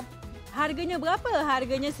saja. Harganya berapa?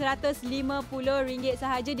 Harganya RM150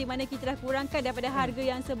 sahaja di mana kita dah kurangkan daripada harga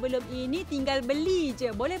yang sebelum ini. Tinggal beli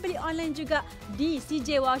je. Boleh beli online juga di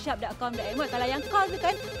cjwowshop.com.my. Kalau yang call tu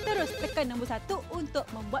kan, terus tekan nombor 1 untuk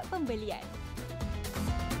membuat pembelian.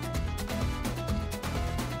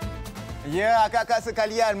 Ya, akak-akak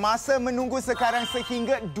sekalian, masa menunggu sekarang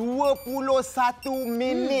sehingga 21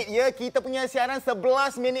 minit. Ya, kita punya siaran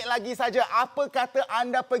 11 minit lagi saja. Apa kata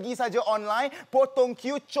anda pergi saja online, potong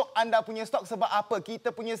queue, cok anda punya stok. Sebab apa?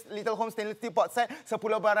 Kita punya Little Home Stainless Steel Pot Set 10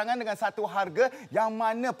 barangan dengan satu harga yang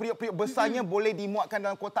mana periuk-periuk besarnya boleh dimuatkan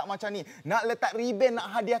dalam kotak macam ni. Nak letak ribbon,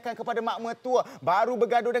 nak hadiahkan kepada mak mertua, baru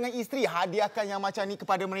bergaduh dengan isteri, hadiahkan yang macam ni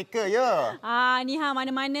kepada mereka, ya. Ni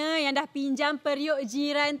mana-mana yang dah pinjam periuk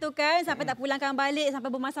jiran tu kan, sampai tak pulangkan balik,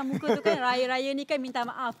 sampai bermasam muka tu kan, raya-raya ni kan minta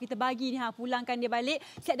maaf, kita bagi ni, pulangkan dia balik.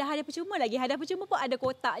 Siap dah hadiah percuma lagi. Hadiah percuma pun ada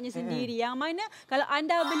kotaknya sendiri. Yang mana kalau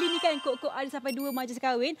anda beli ni kan, kod-kod ada sampai 2 majlis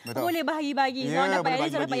kahwin, boleh bahagi-bagi. Seorang dapat yang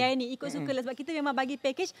ni, seorang dapat yang ni. Ikut suka lah. Sebab kita memang bagi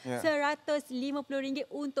package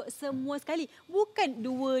RM150 untuk semua sekali. Bukan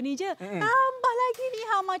 2 ni je. Tambah lagi ni,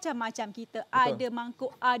 macam-macam kita. Ada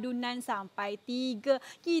mangkuk adunan sampai 3.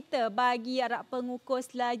 Kita bagi arak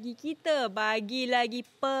pengukus lagi. Kita bagi lagi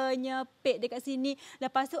penyepit dekat sini.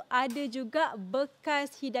 Lepas tu ada juga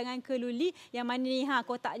bekas hidangan keluli yang mana ni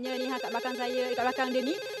kotaknya ni kat belakang saya, kat belakang dia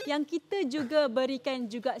ni, yang kita juga berikan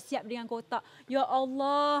juga siap dengan kotak. Ya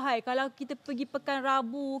Allah, kalau kita pergi pekan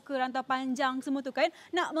Rabu ke rantau panjang semua tu kan,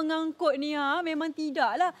 nak mengangkut ni memang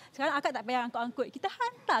tidaklah. Sekarang akak tak payah angkut-angkut. Kita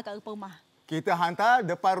hantar kat rumah. Kita hantar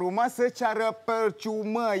depan rumah secara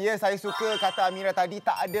percuma. Ya, saya suka kata Amira tadi,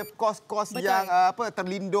 tak ada kos-kos yang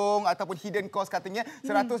terlindung ataupun hidden cost katanya.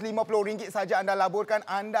 RM150 saja anda laburkan,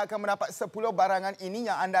 anda akan mendapat 10 barangan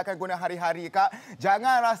ini yang anda akan guna hari-hari, Kak.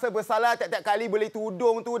 Jangan rasa bersalah tiap-tiap kali beli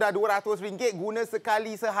tudung tu dah RM200. Guna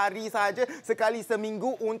sekali sehari saja, sekali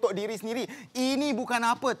seminggu untuk diri sendiri. Ini bukan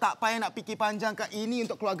apa, tak payah nak fikir panjang, Kak.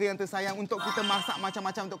 Ini untuk keluarga yang tersayang, untuk kita masak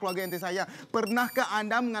macam-macam untuk keluarga yang tersayang. Pernahkah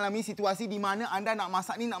anda mengalami situasi di mana anda nak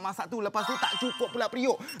masak ni, nak masak tu, lepas tu tak cukup pula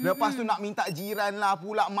periuk. Lepas tu nak minta jiran lah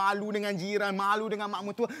pula, malu dengan jiran, malu dengan mak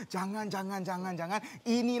mertua. Jangan.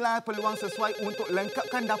 Inilah peluang sesuai untuk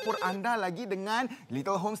lengkapkan dapur anda lagi dengan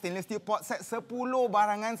Little Home Stainless Steel Pot Set 10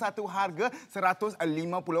 barangan satu harga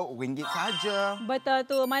RM150 saja. Betul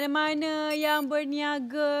tu. Mana-mana yang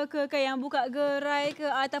berniaga ke yang buka gerai ke,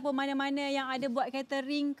 ataupun mana-mana yang ada buat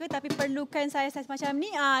catering ke, tapi perlukan saiz-saiz macam ni,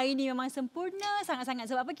 ini memang sempurna sangat-sangat.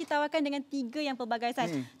 Sebab apa? Kita tawarkan dengan 3 yang pelbagai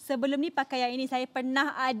saiz. Sebelum ni pakai yang ini, saya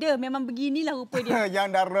pernah ada. Memang beginilah rupa dia.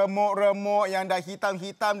 Yang dah remuk-remuk, yang dah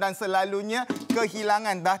hitam-hitam dan selalunya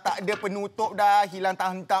kehilangan. Dah tak ada penutup dah, hilang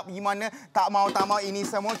tak gimana. Tak mau ini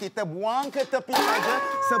semua kita buang ke tepi saja.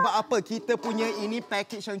 Sebab apa? Kita punya ini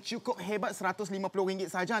package yang cukup hebat, RM150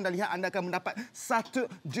 saja. Anda lihat, anda akan mendapat 1,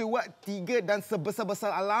 2, 3 dan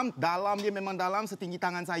sebesar-besar alam. Dalam dia memang dalam setinggi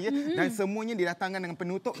tangan saya. Dan semuanya didatangkan dengan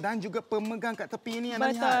penutup dan juga pemegang kat tepi ini.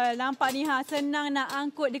 Anda lihat. Betul. Nampak ni senang nak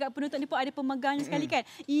angkut. Dekat penutup ni pun ada pemegangnya sekali kan.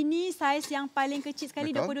 Ini saiz yang paling kecil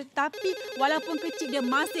sekali. Tapi walaupun kecil, dia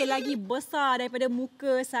masih lagi besar daripada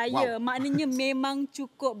muka saya. Maknanya memang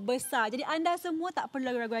cukup besar. Jadi anda semua tak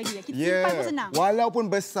perlu ragu lagi. Kita simpan pun senang. Walaupun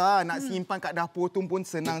besar, nak simpan kat dapur tu pun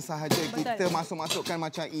senang sahaja. Kita masukkan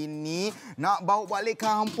macam ini. Nak bawa balik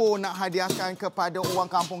kampung, nak hadiahkan kepada orang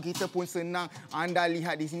kampung kita pun senang. Anda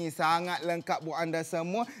lihat di sini sangat lengkap buat anda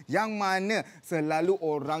semua. Yang mana selalu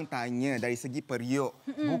orang tanya dari segi periuk.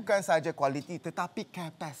 Bukan saja kualiti tetapi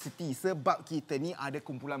kapasiti. Sebab kita ni ada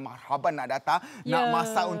kumpulan marhaban nak datang, nak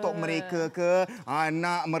masak untuk mereka ke,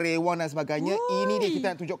 nak merewang dan sebagainya. Ini dia kita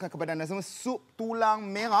nak tunjukkan kepada anda semua, sup tulang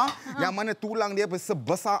merah yang mana tulang dia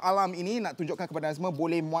sebesar alam ini. Nak tunjukkan kepada anda semua,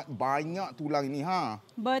 boleh muat banyak tulang ini.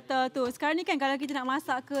 Betul tu. Sekarang ni kan kalau kita nak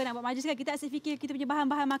masak ke, nak buat majlis kan, kita asyik fikir kita punya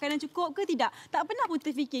bahan-bahan makanan cukup ke tidak. Tak pernah pun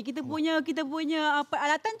terfikir kita punya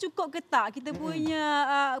peralatan cukup ke tak, kita punya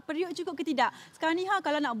periuk cukup ke tidak. Sekarang ni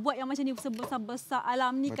kalau nak buat yang macam ni sebesar-besar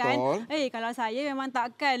alam ni kan, kalau saya memang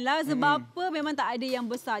takkanlah. Sebab apa? Memang tak ada yang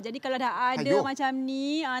besar. Jadi kalau dah ada ada macam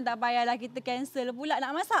ni, tak payahlah kita cancel pula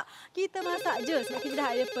nak masak. Kita masak je sebab kita dah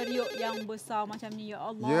ada periuk yang besar macam ni. Ya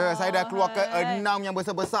Allah. Ya, saya dah keluarkan 6 yang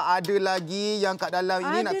besar-besar. Ada lagi yang kat dalam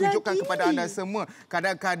ini nak tunjukkan kepada anda semua.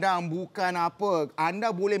 Kadang-kadang bukan apa, anda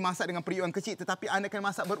boleh masak dengan periuk yang kecil tetapi anda kena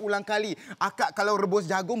masak berulang kali. Akak kalau rebus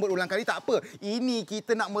jagung berulang kali tak apa. Ini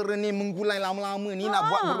kita nak merenim menggulai lama-lama ni nak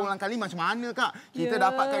buat berulang kali macam mana kak? Kita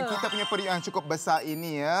dapatkan kita punya periuk yang cukup besar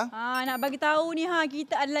ini ya. Nak bagi tahu ni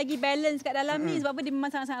kita ada lagi balance kat dalam ni sebab apa dia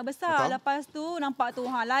memang sangat-sangat besar. Betul. Lepas tu nampak tu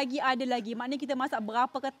lagi ada lagi. Maknanya kita masak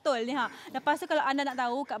berapa ketul ni Lepas tu kalau anda nak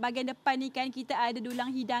tahu kat bahagian depan ni kan kita ada dulang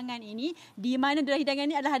hidangan ini di mana dulang hidangan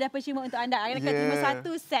ni adalah hadiah percuma untuk anda. Anda akan terima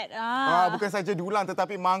satu set. Bukan saja dulang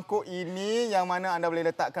tetapi mangkuk ini yang mana anda boleh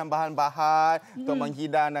letakkan bahan-bahan untuk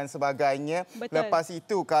menghidang dan sebagainya. Betul. Lepas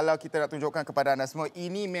itu kalau kita nak tunjukkan kepada anda semua,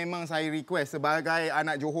 ini memang saya request sebagai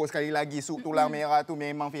anak Johor sekali lagi, sup tulang merah tu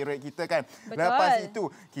memang favourite kita kan. Betul. Lepas itu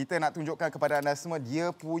kita nak tunjukkan kepada anda semua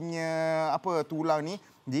dia punya tulang ni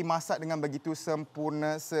dimasak dengan begitu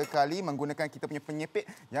sempurna sekali menggunakan kita punya penyepit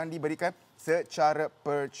yang diberikan secara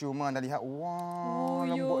percuma. Anda lihat, wah,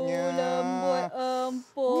 lembutnya. Lembut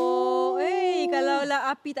empuk.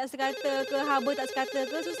 Kalaulah api tak sekata ke, haba tak sekata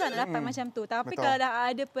ke, susah nak dapat macam tu. Tapi kalau dah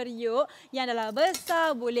ada periuk yang dah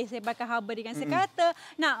besar, boleh sebarkan haba dengan sekata.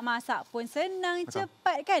 Nak masak pun senang,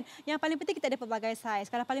 cepat kan. Yang paling penting kita ada pelbagai saiz.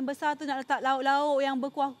 Kalau paling besar tu nak letak lauk-lauk yang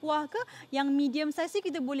berkuah-kuah ke, yang medium saiz ni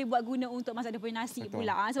kita boleh buat guna untuk masak dia punya nasi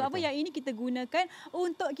pula. Sebab apa yang ini kita gunakan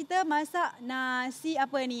untuk kita masak nasi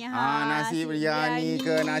apa ni? Nasi biryani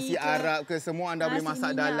ke, nasi Arab ke, semua anda boleh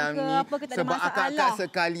masak dalam ni. Sebab akak-akak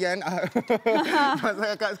sekalian,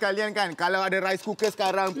 akak sekalian kan, kalau ada rice cooker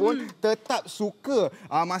sekarang pun tetap suka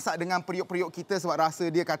masak dengan periuk-periuk kita sebab rasa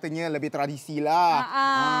dia katanya lebih tradisi lah.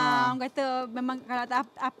 Orang kata memang kalau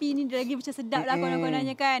api ni dia lagi macam sedap lah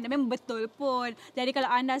konon-kononnya kan. Dan memang betul pun. Jadi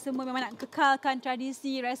kalau anda semua memang nak kekalkan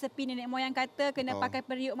tradisi, resepi nenek moyang kata kena pakai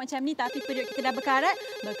periuk macam ni tapi periuk kita dah berkarat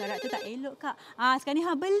tu tak elok kak. Sekarang ni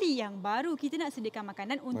beli yang baru. Kita nak sediakan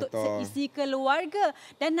makanan untuk seisi keluarga.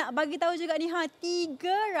 Dan nak bagi tahu juga ni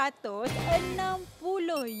 360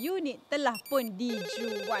 unit telah pun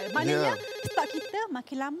dijual. Maknanya stok kita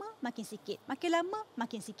makin lama makin sikit. Makin lama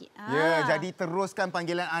makin sikit. Jadi teruskan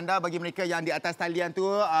panggilan anda bagi mereka yang di atas talian tu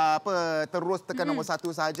terus tekan nombor 1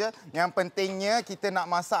 saja. Yang pentingnya kita nak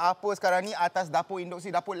masak apa sekarang ni atas dapur induksi,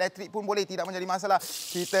 dapur elektrik pun boleh, tidak menjadi masalah.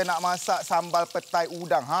 Kita nak masak sambal petai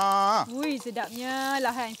udang. Ui, sedapnya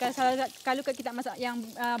lah kan. Kalau kita masak yang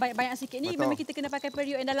banyak-banyak sikit ni, memang kita kena pakai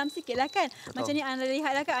periuk yang dalam sikit lah kan. Macam ni anda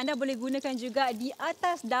lihat lah kan, anda boleh gunakan juga di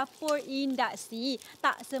atas dapur induksi.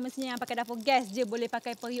 Tak semestinya yang pakai dapur gas je boleh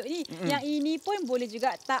pakai periuk ni. Yang ini pun boleh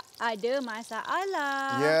juga, tak ada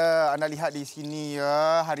masalah. Ya, anda lihat di sini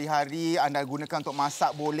ya. Hari-hari anda gunakan untuk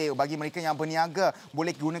masak boleh. Bagi mereka yang berniaga,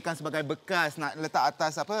 boleh gunakan sebagai bekas nak letak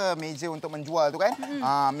atas meja untuk menjual tu kan.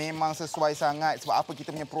 Memang sesuai sangat sebab apa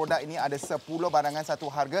kita punya produk ini ada 10 barangan satu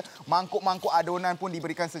harga. Mangkuk-mangkuk adonan pun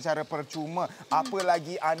diberikan secara percuma. Apa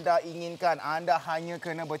lagi anda inginkan, anda hanya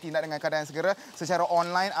kena bertindak dengan keadaan segera secara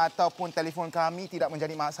online ataupun telefon kami, tidak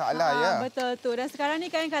menjadi masalah ya. Betul tu. Dan sekarang ni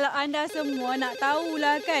kan kalau anda semua nak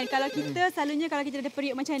tahulah kan, kalau kita selalunya kalau kita ada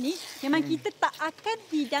periuk macam ni, memang kita tak akan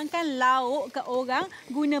hidangkan lauk ke orang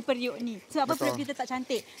guna periuk ni. Sebab apa, periuk kita tak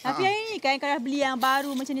cantik. Tapi hari ni kan kalau beli yang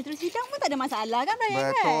baru macam ni terus hidang pun tak ada masalah kan Brian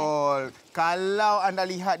kan? Betul. Kalau anda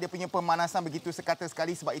lihat dia punya pemanasan begitu sekata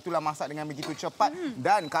sekali, sebab itulah masak dengan begitu cepat.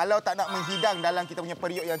 Dan kalau tak nak menghidang dalam kita punya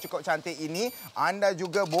periuk yang cukup cantik ini, anda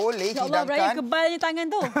juga boleh hidangkan. Brian, kebalnya tangan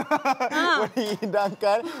tu. Boleh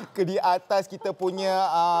hidangkan ke di atas kita punya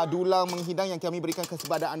dulang menghidang yang kami berikan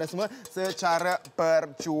kepada anda semua secara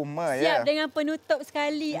percuma. Siap dengan penutup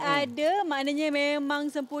sekali ada, maknanya memang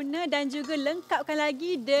sempurna dan juga lengkapkan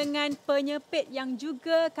lagi dengan penyepit yang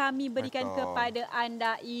juga kami berikan kepada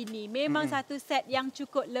anda ini. Memang satu set yang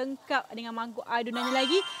cukup lengkap dengan mangkuk adonannya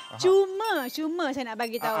lagi. Cuma saya nak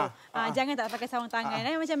bagi tahu. Jangan tak pakai sarung tangan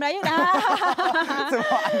macam Brian.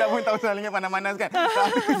 Sebab anda pun tahu selalunya panas-panas kan.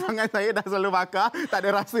 Tangan saya dah selalu bakar, tak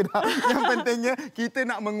ada rasa dah. Yang pentingnya kita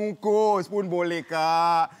nak mengukus pun boleh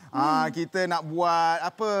kak. Kita nak buat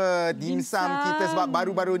dimsum kita sebab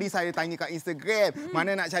baru-baru ni saya tanya kat Instagram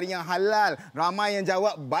mana nak cari yang halal. Ramai yang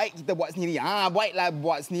jawab baik kita buat sendiri. Baiklah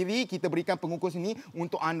buat sendiri, kita berikan pengukus ini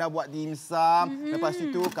untuk anda buat dimsum. Lepas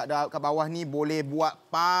itu kat bawah ni boleh buat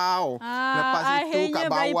pau. Lepas itu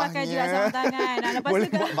kat bawahnya pakai juga sarung tangan. Lepas boleh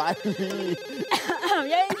tu buat bali.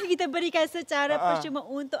 Yang ini kita berikan secara percuma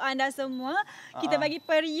untuk anda semua. Kita bagi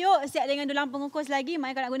periuk siap dengan dulang pengukus lagi.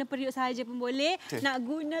 Maknanya kalau nak guna periuk sahaja pun boleh. Nak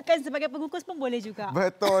gunakan sebagai pengukus pun boleh juga.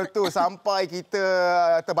 Betul tu. Sampai kita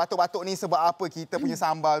terbatuk-batuk ni sebab apa? Kita punya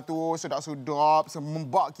sambal tu sedap-sedap,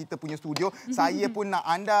 membak kita punya studio. Saya pun nak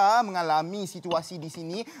anda mengalami situasi di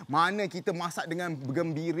sini mana kita masak dengan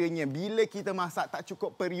gembiranya. Bila kita masak tak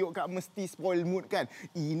cukup periuk kat mesti spoil mood kan.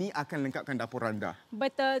 Ini akan lengkapkan dapur anda.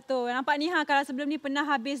 Betul tu. Nampak ni kalau sebelum ni pernah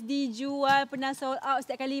habis dijual, pernah sold out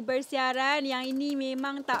setiap kali bersiaran. Yang ini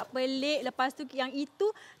memang tak pelik. Lepas tu yang itu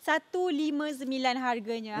 159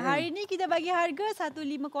 harganya. Hari ni kita bagi harga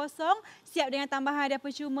 150 siap dengan tambahan hadiah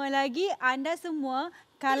percuma lagi. Anda semua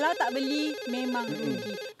kalau tak beli memang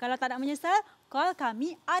rugi. Kalau tak nak menyesal, call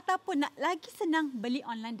kami ataupun nak lagi senang beli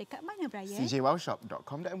online dekat mana Brian?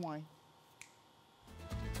 cjwowshop.com.my.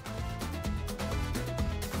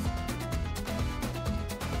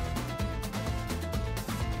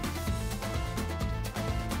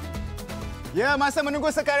 Ya, masa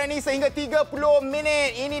menunggu sekarang ni sehingga 30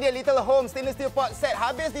 minit. Ini dia Little Home Stainless Steel Pot Set.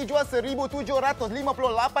 Habis dijual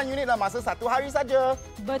 1,758 unit dalam masa satu hari saja.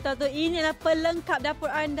 Betul tu. Inilah pelengkap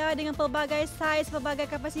dapur anda dengan pelbagai saiz,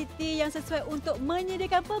 pelbagai kapasiti yang sesuai untuk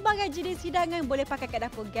menyediakan pelbagai jenis hidangan. Boleh pakai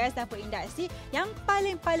kat dapur gas, dapur induksi. Yang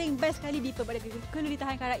paling best sekali di pelbagai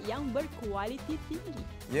kelulitan karat yang berkualiti tinggi.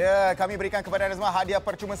 Ya, kami berikan kepada anda semua hadiah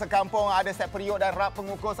percuma sekampung. Ada set periuk dan rak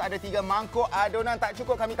pengukus. Ada 3 mangkuk adonan. Tak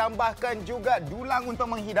cukup, kami tambahkan juga dulang untuk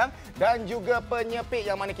menghidang dan juga penyepit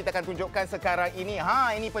yang mana kita akan tunjukkan sekarang ini.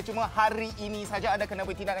 Ini percuma hari ini saja. Anda kena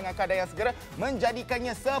bertindak dengan kadar yang segera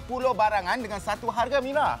menjadikannya 10 barangan dengan satu harga,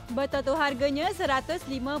 Mira. Betul tu, harganya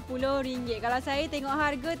RM150. Kalau saya tengok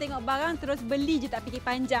harga, tengok barang terus beli je tak fikir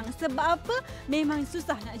panjang. Sebab apa? Memang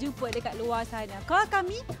susah nak jumpa dekat luar sana. Call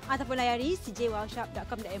kami ataupun layari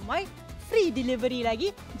cjwowshop.com.my. Free delivery lagi.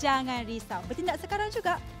 Jangan risau. Bertindak sekarang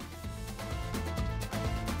juga.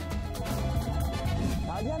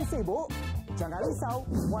 Kalian sibuk? Jangan risau,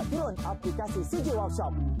 muat turun aplikasi CJ Wow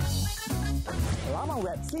Shop. Laman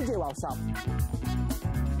web CJ Wow Shop.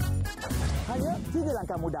 Hanya 3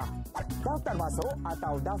 langkah mudah. Daftar masuk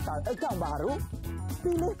atau daftar akaun baru.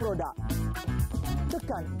 Pilih produk.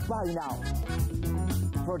 Tekan Buy Now.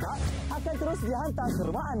 Produk akan terus dihantar ke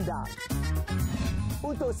rumah anda.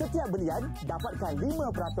 Untuk setiap belian, dapatkan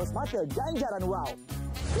 5% mata ganjaran wow.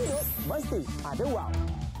 Hidup mesti ada wow.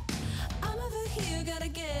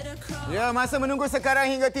 Ya, masa menunggu sekarang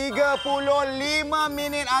hingga 35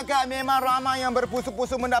 minit. Agak memang ramai yang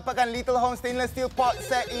berpusu-pusu mendapatkan Little Home Stainless Steel Pot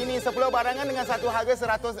Set ini. 10 barangan dengan satu harga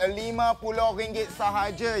RM150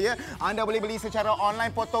 sahaja. Ya. Anda boleh beli secara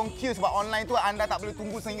online, potong queue sebab online tu anda tak boleh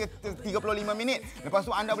tunggu sehingga 35 minit. Lepas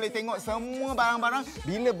tu anda boleh tengok semua barang-barang.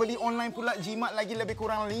 Bila beli online pula jimat lagi lebih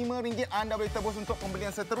kurang RM5, anda boleh tebus untuk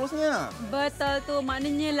pembelian seterusnya. Betul tu,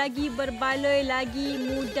 maknanya lagi berbaloi, lagi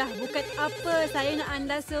mudah. Bukan apa, saya nak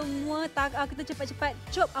anda semua kita cepat-cepat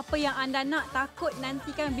cop apa yang anda nak. Takut nanti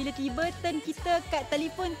kan bila tiba turn kita kat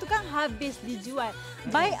telefon tu kan habis dijual.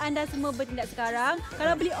 Baik anda semua bertindak sekarang.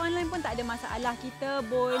 Kalau beli online pun tak ada masalah. Kita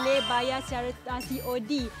boleh bayar secara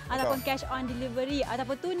COD ataupun cash on delivery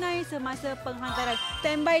ataupun tunai semasa penghantaran.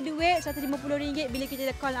 Standby duit RM150 bila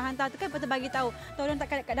kita call nak hantar tu kan, lepas tu bagi tahu tolong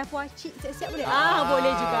tak kat dapur cik siap-siap boleh?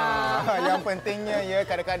 Boleh juga. Yang pentingnya ya,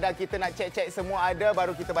 kadang-kadang kita nak cek-cek semua ada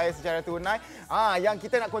baru kita bayar secara tunai. Yang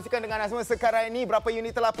kita nak kongsikan dengan anda semua sekarang ini, berapa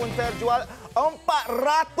unit telah pun terjual?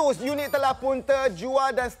 400 unit telah pun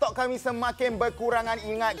terjual dan stok kami semakin berkurangan.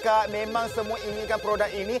 Ingat Kak, memang semua inginkan produk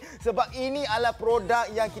ini sebab ini adalah produk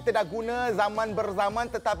yang kita dah guna zaman berzaman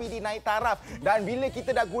tetapi dinaik taraf. Dan bila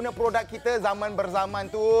kita dah guna produk kita zaman berzaman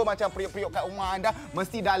tu, macam periuk-periuk kat rumah anda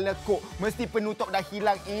mesti dah lekuk, mesti penutup dah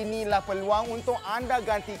hilang. Inilah peluang untuk anda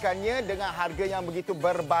gantikannya dengan harga yang begitu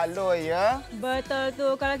berbaloi ya. Betul tu.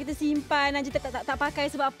 Kalau kita simpan aja tak pakai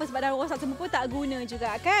sebab apa? Sebab dah rosak semua pun tak guna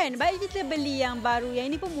juga kan. Baik kita beli yang baru. Yang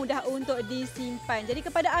ini pun mudah untuk disimpan. Jadi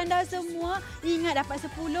kepada anda semua, ingat dapat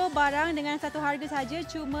 10 barang dengan satu harga saja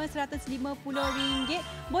cuma RM150.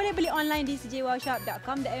 Boleh beli online di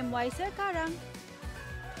cjwowshop.com.my sekarang.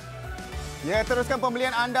 Ya, teruskan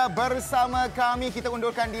pembelian anda bersama kami. Kita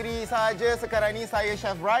undurkan diri saja. Sekarang ini saya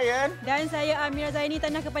Chef Brian. Dan saya Amira Zaini.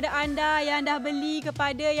 Tanda kepada anda yang dah beli,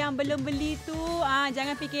 kepada yang belum beli tu,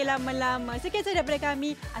 jangan fikir lama-lama. Sekian sahaja daripada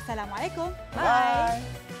kami. Assalamualaikum. Bye.